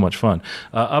so much fun.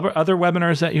 Other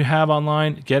webinars that you have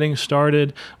online, getting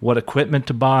started, what equipment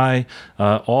to buy,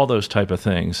 all those type of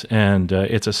things. And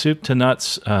it's a soup to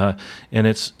nuts, and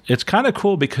it's kind of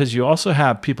cool because you also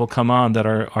have people come on that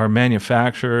are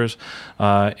manufacturers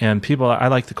and people, I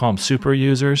like to call them super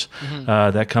users,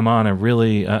 that come on and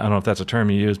really, I don't know if that's a term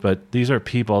you use, but these are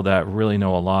people that really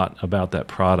know a lot about that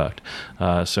product.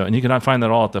 And you can find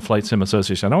that all at the Flight Sim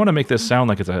Association. I don't want to make this sound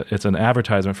like it's an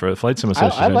advertisement for the Flight Sim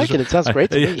Association. I like it. It sounds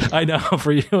great to me. I know,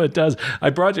 for you it does.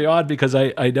 I brought you on because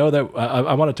I know that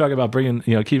I want to talk about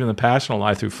keeping the passion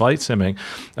alive through flight simming,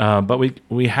 but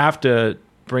we have to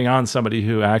bring on somebody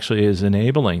who actually is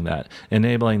enabling that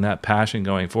passion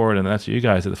going forward, and that's you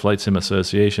guys at the Flight Sim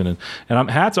Association. And I'm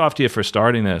hats off to you for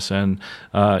starting this. And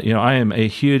I am a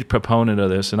huge proponent of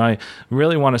this, and I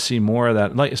really want to see more of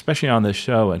that, like especially on this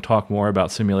show, and talk more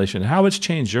about simulation and how it's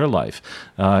changed your life.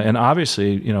 And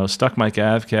obviously,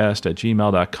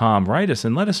 stuckmicavcast@gmail.com. Write us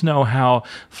and let us know how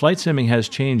flight simming has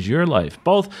changed your life,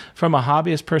 both from a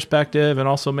hobbyist perspective and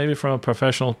also maybe from a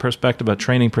professional perspective, a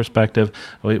training perspective.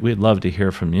 We'd love to hear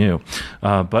from you.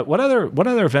 But what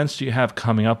other events do you have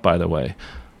coming up, by the way?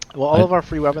 Well, all of our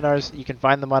free webinars, you can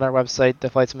find them on our website,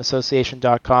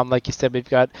 theflightsimiassociation.com. Like you said, we've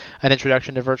got an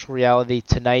introduction to virtual reality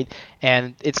tonight,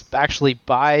 and it's actually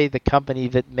by the company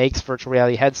that makes virtual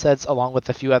reality headsets, along with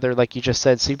a few other, like you just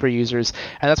said, super users.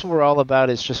 And that's what we're all about,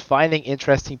 is just finding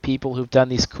interesting people who've done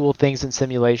these cool things in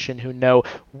simulation, who know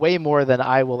way more than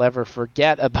I will ever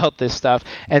forget about this stuff,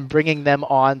 and bringing them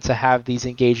on to have these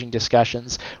engaging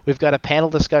discussions. We've got a panel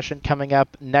discussion coming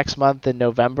up next month in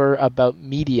November about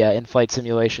media in flight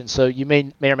simulation. So you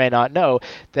may or may not know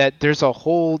that there's a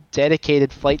whole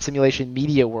dedicated flight simulation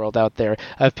media world out there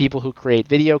of people who create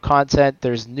video content.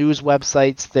 There's news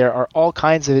websites. There are all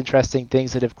kinds of interesting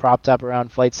things that have cropped up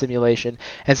around flight simulation.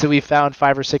 And so we found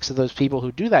 5 or 6 of those people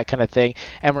who do that kind of thing,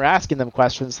 and we're asking them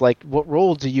questions like, what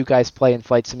role do you guys play in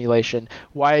flight simulation?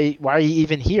 Why are you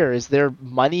even here? Is there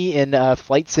money in a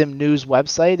flight sim news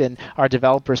website, and are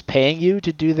developers paying you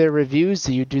to do their reviews?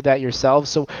 Do you do that yourselves?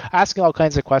 So asking all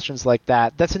kinds of questions like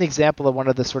that. That's an example of one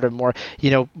of the sort of more,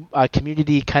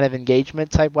 community kind of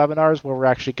engagement type webinars where we're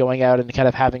actually going out and kind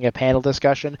of having a panel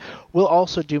discussion. We'll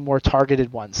also do more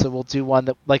targeted ones. So we'll do one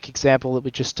that, like example that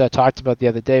we just talked about the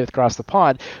other day with Across the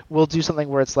Pond. We'll do something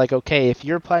where it's like, okay, if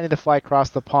you're planning to fly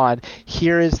across the pond,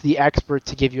 here is the expert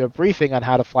to give you a briefing on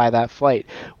how to fly that flight.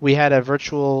 We had a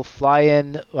virtual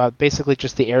fly-in, basically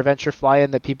just the AirVenture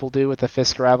fly-in that people do with the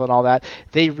Fisker Rebel and all that.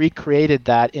 They recreated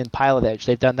that in Pilot Edge.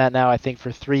 They've done that now, I think,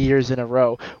 for 3 years in a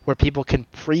row. where people can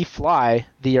pre-fly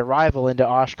the arrival into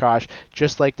Oshkosh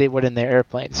just like they would in their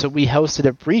airplane. So we hosted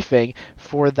a briefing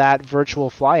for that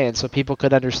virtual fly-in so people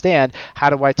could understand,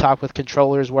 how do I talk with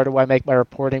controllers, where do I make my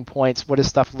reporting points, what does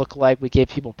stuff look like. We gave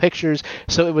people pictures.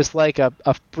 So it was like a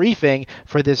briefing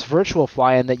for this virtual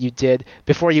fly-in that you did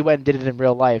before you went and did it in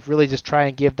real life. Really just try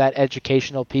and give that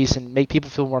educational piece and make people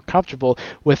feel more comfortable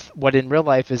with what in real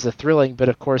life is a thrilling, but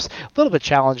of course a little bit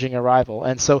challenging arrival.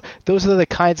 And so those are the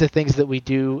kinds of things that we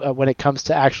do when it comes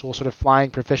to actual sort of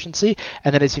flying proficiency.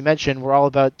 And then, as you mentioned, we're all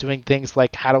about doing things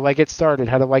like, how do I get started?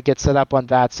 How do I get set up on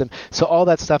VATSIM? So all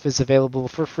that stuff is available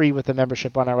for free with a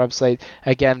membership on our website.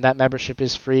 Again, that membership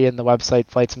is free in the website,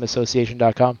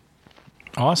 flightsimassociation.com.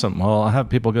 Awesome. Well, I'll have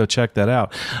people go check that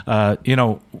out.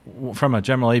 From a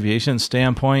general aviation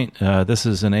standpoint, this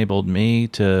has enabled me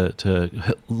to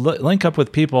link up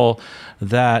with people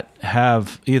that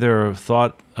have either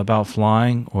thought about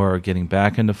flying or getting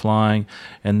back into flying,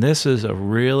 and this is a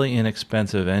really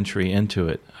inexpensive entry into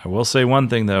it. I will say one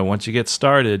thing though: once you get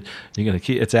started, you're going to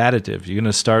keep it's additive. You're going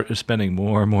to start spending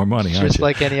more and more money, aren't you? Just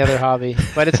like any other hobby,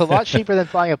 but it's a lot cheaper than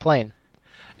flying a plane.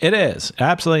 It is,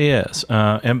 absolutely is.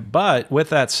 But with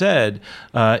that said,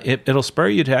 it'll spur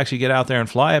you to actually get out there and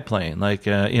fly a plane. Like,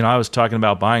 I was talking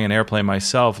about buying an airplane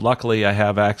myself. Luckily, I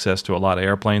have access to a lot of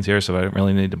airplanes here, so I don't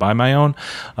really need to buy my own.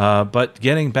 But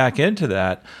getting back into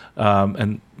that,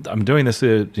 and I'm doing this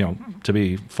to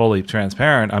be fully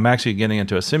transparent. I'm actually getting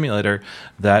into a simulator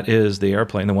that is the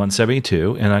airplane, the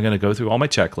 172, and I'm going to go through all my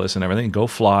checklists and everything, go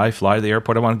fly to the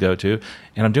airport I want to go to,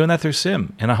 and I'm doing that through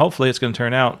sim. And hopefully it's going to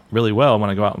turn out really well when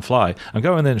I go out and fly. I'm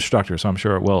going with an instructor, so I'm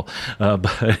sure it will.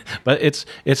 But it's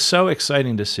so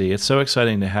exciting to see. It's so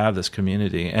exciting to have this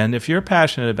community. And if you're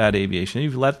passionate about aviation,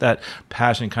 you've let that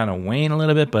passion kind of wane a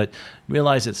little bit, but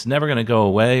realize it's never going to go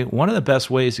away. One of the best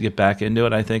ways to get back into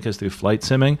it, I think, is through flight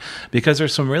simming, because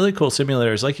there's some really cool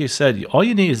simulators. Like you said, all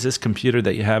you need is this computer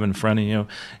that you have in front of you,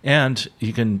 and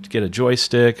you can get a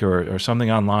joystick or something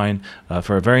online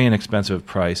for a very inexpensive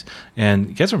price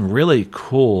and get some really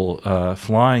cool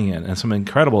flying in and some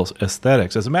incredible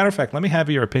aesthetics. As a matter of fact, let me have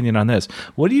your opinion on this.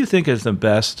 What do you think is the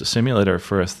best simulator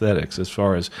for aesthetics as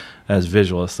far as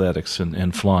visual aesthetics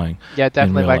and flying? Yeah,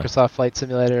 definitely Microsoft Flight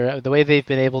Simulator. The way they've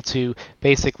been able to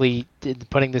basically,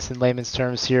 putting this in layman's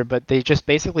terms here, but they just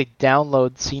basically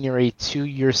download scenery to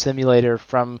your simulator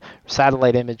from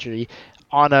satellite imagery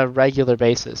on a regular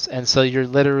basis. And so you're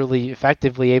literally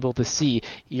effectively able to see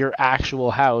your actual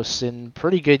house in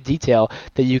pretty good detail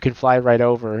that you can fly right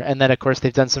over. And then, of course,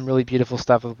 they've done some really beautiful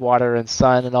stuff with water and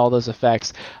sun and all those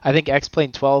effects. I think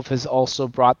X-Plane 12 has also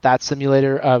brought that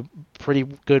simulator pretty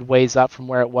good ways up from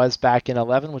where it was back in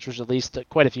 11, which was released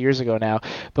quite a few years ago now.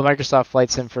 But Microsoft Flight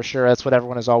Sim, for sure, that's what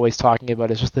everyone is always talking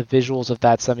about, is just the visuals of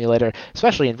that simulator,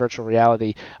 especially in virtual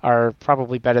reality, are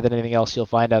probably better than anything else you'll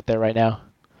find out there right now.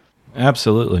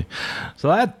 Absolutely.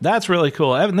 So that's really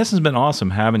cool. Evan, this has been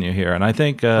awesome having you here. And I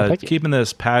think keeping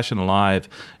this passion alive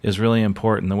is really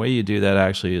important. The way you do that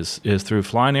actually is through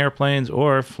flying airplanes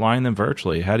or flying them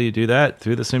virtually. How do you do that?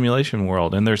 Through the simulation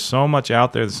world. And there's so much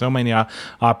out there. There's so many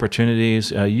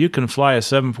opportunities. You can fly a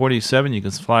 747. You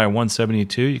can fly a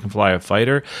 172. You can fly a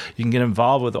fighter. You can get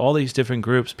involved with all these different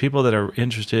groups, people that are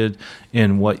interested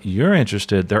in what you're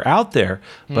interested. They're out there.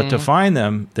 But to find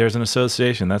them, there's an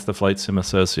association. That's the Flight Sim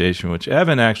Association, which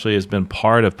Evan actually has been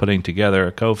part of putting together,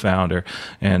 a co-founder,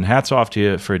 and hats off to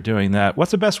you for doing that.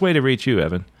 What's the best way to reach you,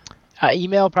 Evan?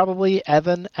 Email probably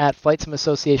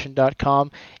evan@flightsimassociation.com.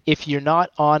 If you're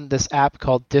not on this app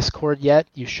called Discord yet,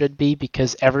 you should be,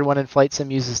 because everyone in Flight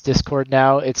Sim uses Discord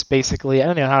now. It's basically, I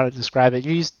don't know how to describe it. Do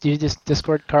you use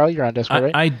Discord, Carl? You're on Discord,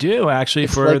 right? I do, actually,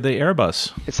 for the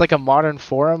Airbus. It's like a modern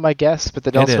forum, I guess, but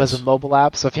that also has a mobile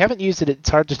app. So if you haven't used it, it's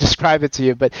hard to describe it to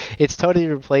you, but it's totally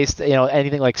replaced,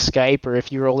 anything like Skype, or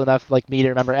if you were old enough like me to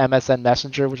remember MSN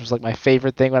Messenger, which was like my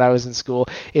favorite thing when I was in school.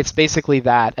 It's basically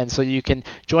that. And so you can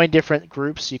join different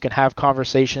groups, you can have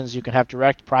conversations, you can have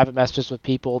direct private messages with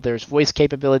people. There's voice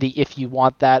capability if you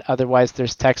want that. Otherwise,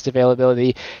 there's text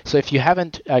availability. So if you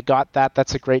haven't got that,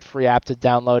 that's a great free app to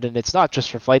download. And it's not just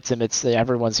for Flight Sim, it's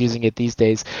everyone's using it these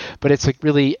days. But it's a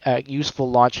really useful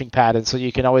launching pad. And so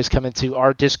you can always come into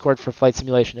our Discord for Flight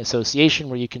Simulation Association,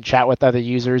 where you can chat with other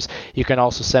users. You can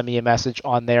also send me a message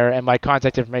on there. And my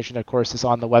contact information, of course, is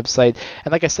on the website.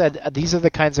 And like I said, these are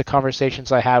the kinds of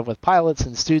conversations I have with pilots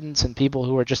and students and people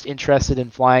who are just interested in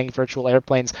flying virtual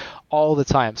airplanes all the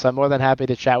time. So I'm more than happy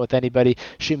to chat with anybody.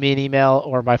 Shoot me an email,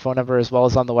 or my phone number as well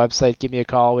as on the website. Give me a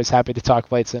call. Always happy to talk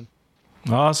Flight Sim.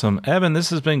 Awesome. Evan,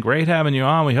 this has been great having you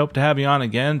on. We hope to have you on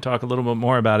again, talk a little bit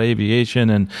more about aviation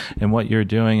and what you're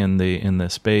doing in the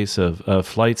space of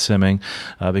flight simming,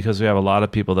 because we have a lot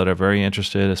of people that are very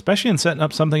interested, especially in setting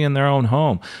up something in their own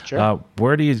home. Sure.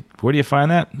 Where do you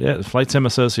find that? Yeah, Flight Sim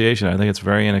Association. I think it's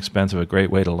very inexpensive, a great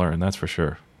way to learn, that's for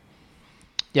sure.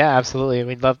 Yeah, absolutely.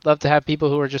 We'd love to have people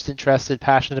who are just interested,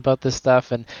 passionate about this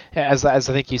stuff, and as I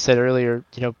think you said earlier,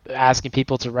 asking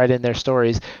people to write in their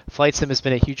stories. Flight Sim has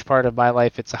been a huge part of my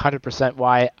life. It's 100%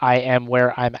 why I am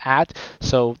where I'm at.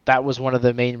 So that was one of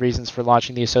the main reasons for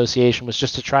launching the association, was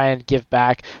just to try and give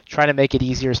back, try to make it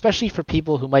easier, especially for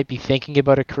people who might be thinking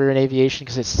about a career in aviation,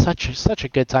 because it's such a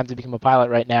good time to become a pilot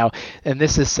right now, and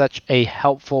this is such a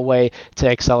helpful way to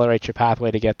accelerate your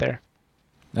pathway to get there.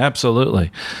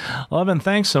 Absolutely. Well, Evan,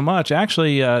 thanks so much.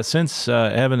 Actually, since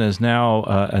Evan is now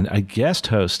a guest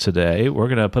host today, we're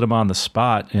going to put him on the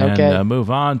spot and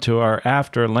move on to our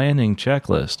after landing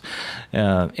checklist.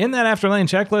 In that after landing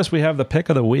checklist, we have the pick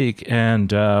of the week,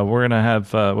 and we're going to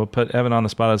have, we'll put Evan on the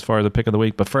spot as far as the pick of the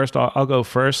week. But first, I'll go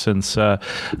first, since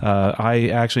I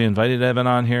actually invited Evan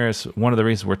on here. It's one of the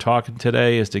reasons we're talking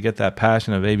today is to get that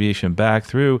passion of aviation back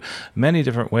through many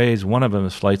different ways. One of them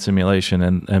is flight simulation,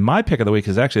 and my pick of the week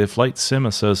is actually the Flight Sim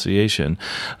Association.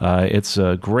 It's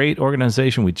a great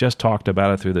organization. We just talked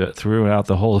about it throughout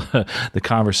the whole the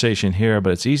conversation here,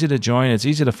 but it's easy to join. It's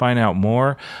easy to find out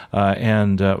more.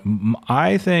 And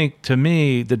I think, to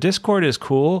me, the Discord is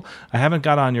cool. I haven't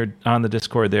got on the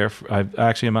Discord there. I've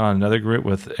actually am on another group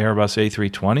with Airbus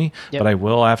A320, but I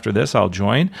will after this. I'll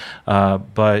join.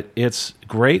 But it's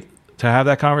great to have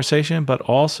that conversation, but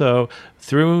also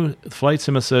through Flight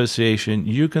Sim Association,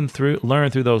 you can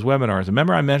learn through those webinars.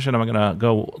 Remember, I mentioned I'm going to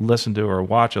go listen to or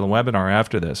watch a webinar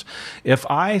after this. If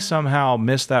I somehow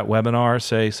miss that webinar,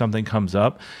 say something comes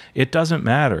up, it doesn't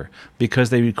matter,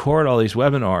 because they record all these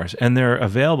webinars and they're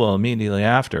available immediately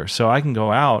after. So I can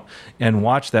go out and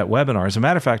watch that webinar. As a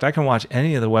matter of fact, I can watch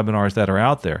any of the webinars that are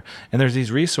out there. And there's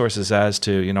these resources as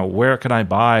to, where can I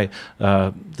buy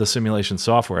the simulation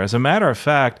software. As a matter of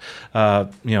fact,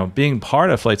 being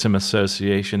part of Flight Sim Association,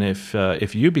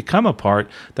 if you become a part,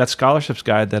 that scholarships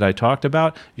guide that I talked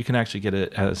about, you can actually get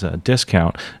it as a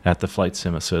discount at the Flight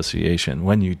Sim Association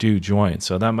when you do join.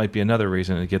 So that might be another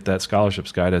reason to get that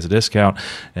scholarships guide as a discount,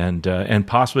 and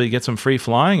possibly get some free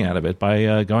flying out of it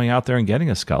by going out there and getting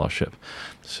a scholarship.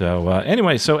 So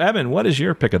anyway, Evan, what is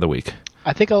your pick of the week?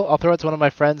 I think I'll throw it to one of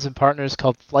my friends and partners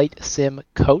called Flight Sim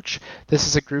Coach. This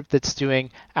is a group that's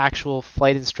doing actual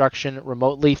flight instruction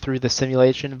remotely through the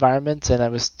simulation environment, and I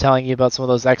was telling you about some of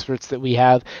those experts that we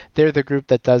have. They're the group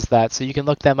that does that, so you can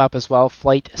look them up as well,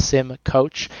 Flight Sim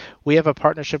Coach. We have a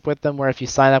partnership with them where if you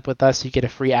sign up with us, you get a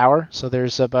free hour, so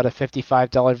there's about a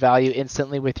 $55 value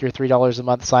instantly with your $3 a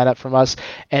month sign up from us,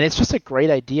 and it's just a great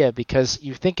idea, because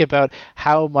you think about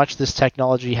how much this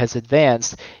technology has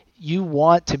advanced. You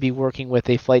want to be working with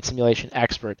a flight simulation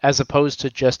expert, as opposed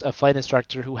to just a flight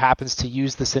instructor who happens to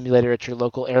use the simulator at your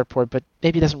local airport, but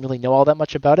maybe doesn't really know all that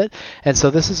much about it. And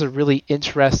so this is a really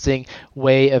interesting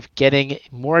way of getting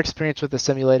more experience with the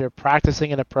simulator,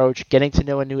 practicing an approach, getting to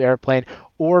know a new airplane,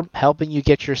 or helping you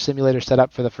get your simulator set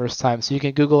up for the first time. So you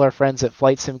can Google our friends at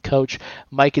Flight Sim Coach.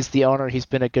 Mike is the owner. He's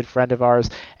been a good friend of ours.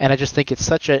 And I just think it's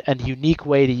such a unique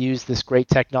way to use this great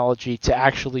technology to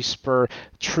actually spur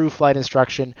true flight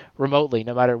instruction remotely,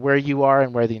 no matter where you are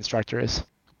and where the instructor is.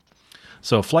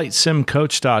 So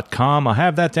flightsimcoach.com. I'll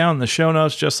have that down in the show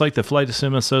notes, just like the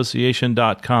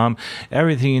flightsimimassociation.com.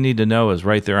 Everything you need to know is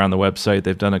right there on the website.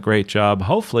 They've done a great job.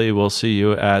 Hopefully, we'll see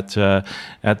you at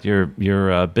your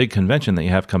big convention that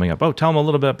you have coming up. Oh, tell them a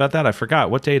little bit about that. I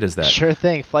forgot. What date is that? Sure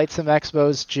thing. Flight Sim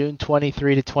Expo's June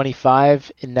 23 to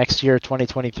 25 in next year,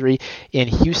 2023, in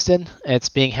Houston. It's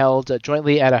being held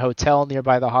jointly at a hotel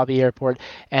nearby the Hobby Airport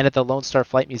and at the Lone Star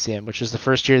Flight Museum, which is the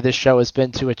first year this show has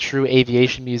been to a true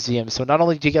aviation museum. So not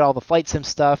only do you get all the Flight Sim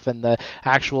stuff and the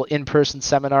actual in-person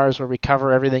seminars where we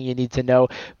cover everything you need to know,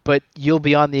 but you'll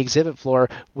be on the exhibit floor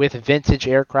with vintage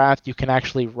aircraft. You can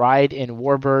actually ride in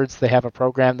Warbirds. They have a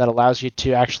program that allows you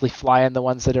to actually fly in the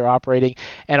ones that are operating,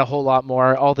 and a whole lot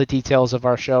more. All the details of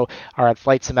our show are at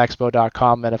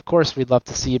flightsimexpo.com. And of course, we'd love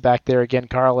to see you back there again,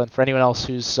 Carl. And for anyone else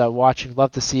who's watching,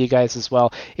 love to see you guys as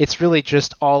well. It's really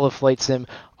just all of Flight Sim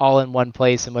all in one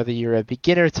place, and whether you're a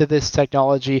beginner to this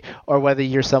technology or whether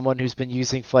you're someone who's been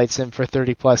using Flight Sim for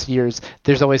 30 plus years,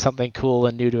 there's always something cool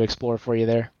and new to explore for you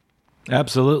there.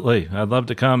 Absolutely. I'd love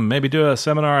to come, maybe do a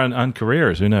seminar on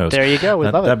careers. Who knows? There you go.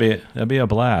 We'd love it. That'd be a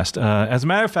blast. As a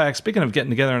matter of fact, speaking of getting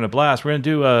together in a blast, we're going to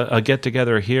do a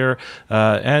get-together here.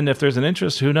 And if there's an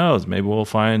interest, who knows? Maybe we'll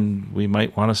find we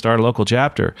might want to start a local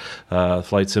chapter,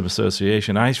 Flight Sim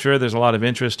Association. I'm sure there's a lot of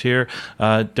interest here.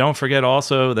 Don't forget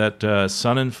also that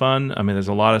Sun and Fun, I mean, there's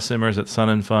a lot of simmers at Sun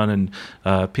and Fun,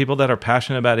 and people that are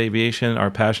passionate about aviation are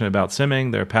passionate about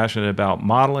simming. They're passionate about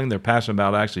modeling. They're passionate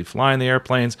about actually flying the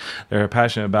airplanes. They're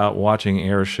passionate about watching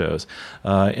air shows.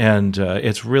 And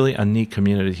it's really a neat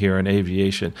community here in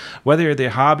aviation. Whether you're the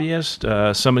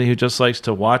hobbyist, somebody who just likes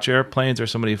to watch airplanes, or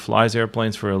somebody who flies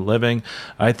airplanes for a living,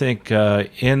 I think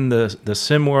in the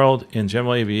sim world, in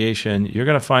general aviation, you're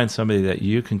going to find somebody that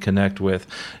you can connect with,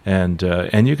 and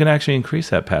you can actually increase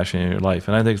that passion in your life.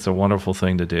 And I think it's a wonderful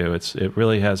thing to do. It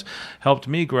really has helped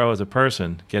me grow as a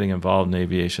person getting involved in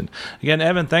aviation. Again,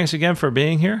 Evan, thanks again for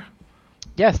being here.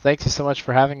 Yes, thank you so much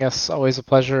for having us. Always a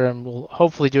pleasure, and we'll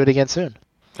hopefully do it again soon.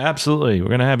 Absolutely. We're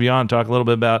going to have you on, talk a little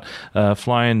bit about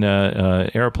flying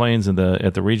airplanes at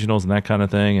the regionals and that kind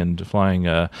of thing, and flying,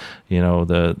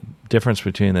 the difference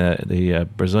between the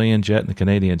Brazilian jet and the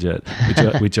Canadian jet.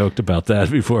 We joked about that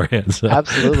beforehand. So.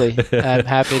 Absolutely. I'm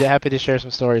happy to share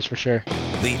some stories for sure.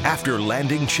 The After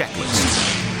Landing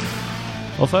Checklist.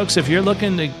 Well, folks, if you're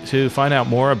looking to find out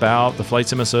more about the Flight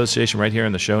Sim Association, right here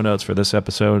in the show notes for this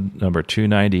episode, number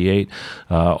 298,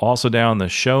 also down the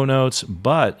show notes,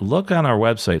 but look on our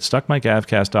website,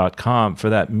 stuckmicavcast.com,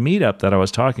 for that meetup that I was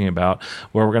talking about,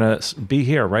 where we're going to be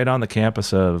here right on the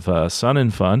campus of Sun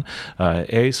and Fun,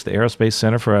 ACE, the Aerospace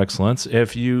Center for Excellence.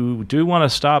 If you do want to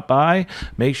stop by,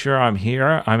 make sure I'm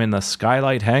here. I'm in the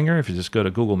Skylight Hangar. If you just go to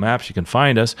Google Maps, you can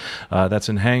find us. That's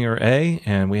in Hangar A,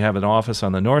 and we have an office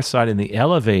on the north side in the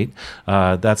Elevate.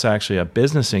 That's actually a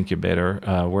business incubator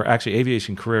where actually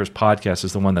Aviation Careers podcast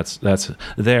is the one that's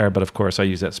there, but of course I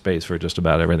use that space for just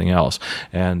about everything else.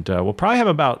 And we'll probably have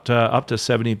about up to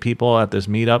 70 people at this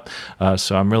meetup,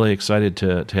 so I'm really excited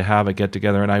to have a get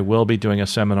together, and I will be doing a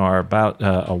seminar, about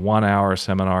a 1-hour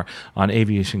seminar on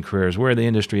aviation careers, where the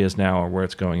industry is now or where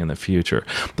it's going in the future.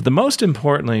 But the most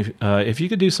importantly, if you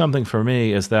could do something for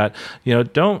me, is that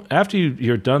don't, after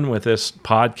you're done with this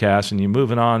podcast and you're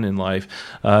moving on in life,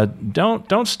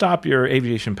 don't stop your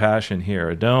aviation passion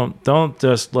here. Don't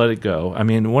just let it go. I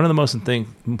mean, one of the most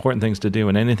important things to do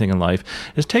in anything in life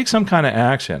is take some kind of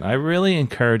action. I really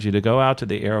encourage you to go out to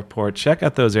the airport, check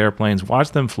out those airplanes,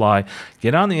 watch them fly,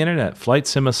 get on the internet, Flight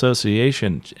Sim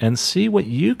Association, and see what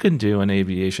you can do in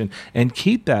aviation and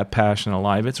keep that passion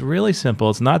alive. It's really simple.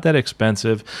 It's not that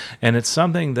expensive, and it's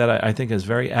something that I think is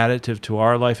very additive to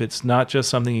our life. It's not just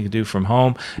something you can do from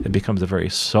home. It becomes a very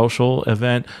social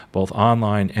event, both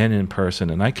online and in person.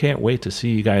 And I can't wait to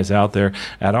see you guys out there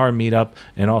at our meetup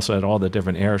and also at all the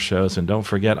different air shows. And don't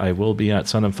forget, I will be at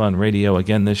Sun and Fun Radio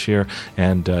again this year.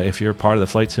 And if you're part of the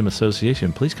Flight Sim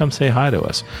Association, please come say hi to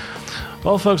us.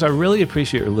 Well, folks, I really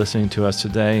appreciate your listening to us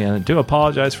today, and I do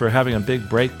apologize for having a big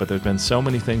break, but there's been so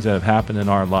many things that have happened in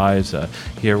our lives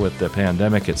here with the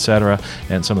pandemic, etc.,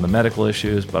 and some of the medical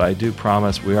issues, but I do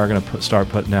promise we are going to start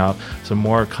putting out some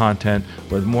more content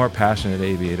with more passionate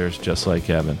aviators just like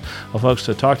Evan. Well, folks,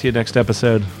 to talk to you next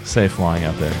episode, safe flying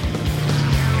out there.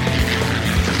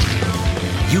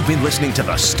 You've been listening to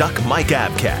the Stuck Mic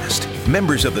Avcast.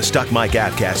 Members of the Stuck Mic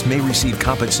Avcast may receive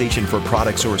compensation for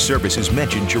products or services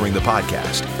mentioned during the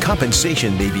podcast.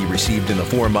 Compensation may be received in the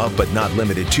form of, but not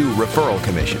limited to, referral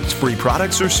commissions, free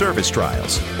products, or service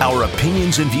trials. Our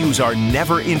opinions and views are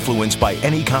never influenced by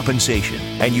any compensation,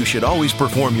 and you should always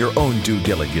perform your own due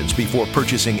diligence before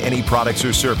purchasing any products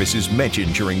or services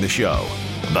mentioned during the show.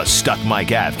 The Stuck Mic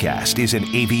Avcast is an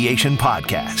aviation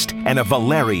podcast and a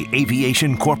Valeri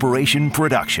Aviation Corporation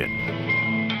production.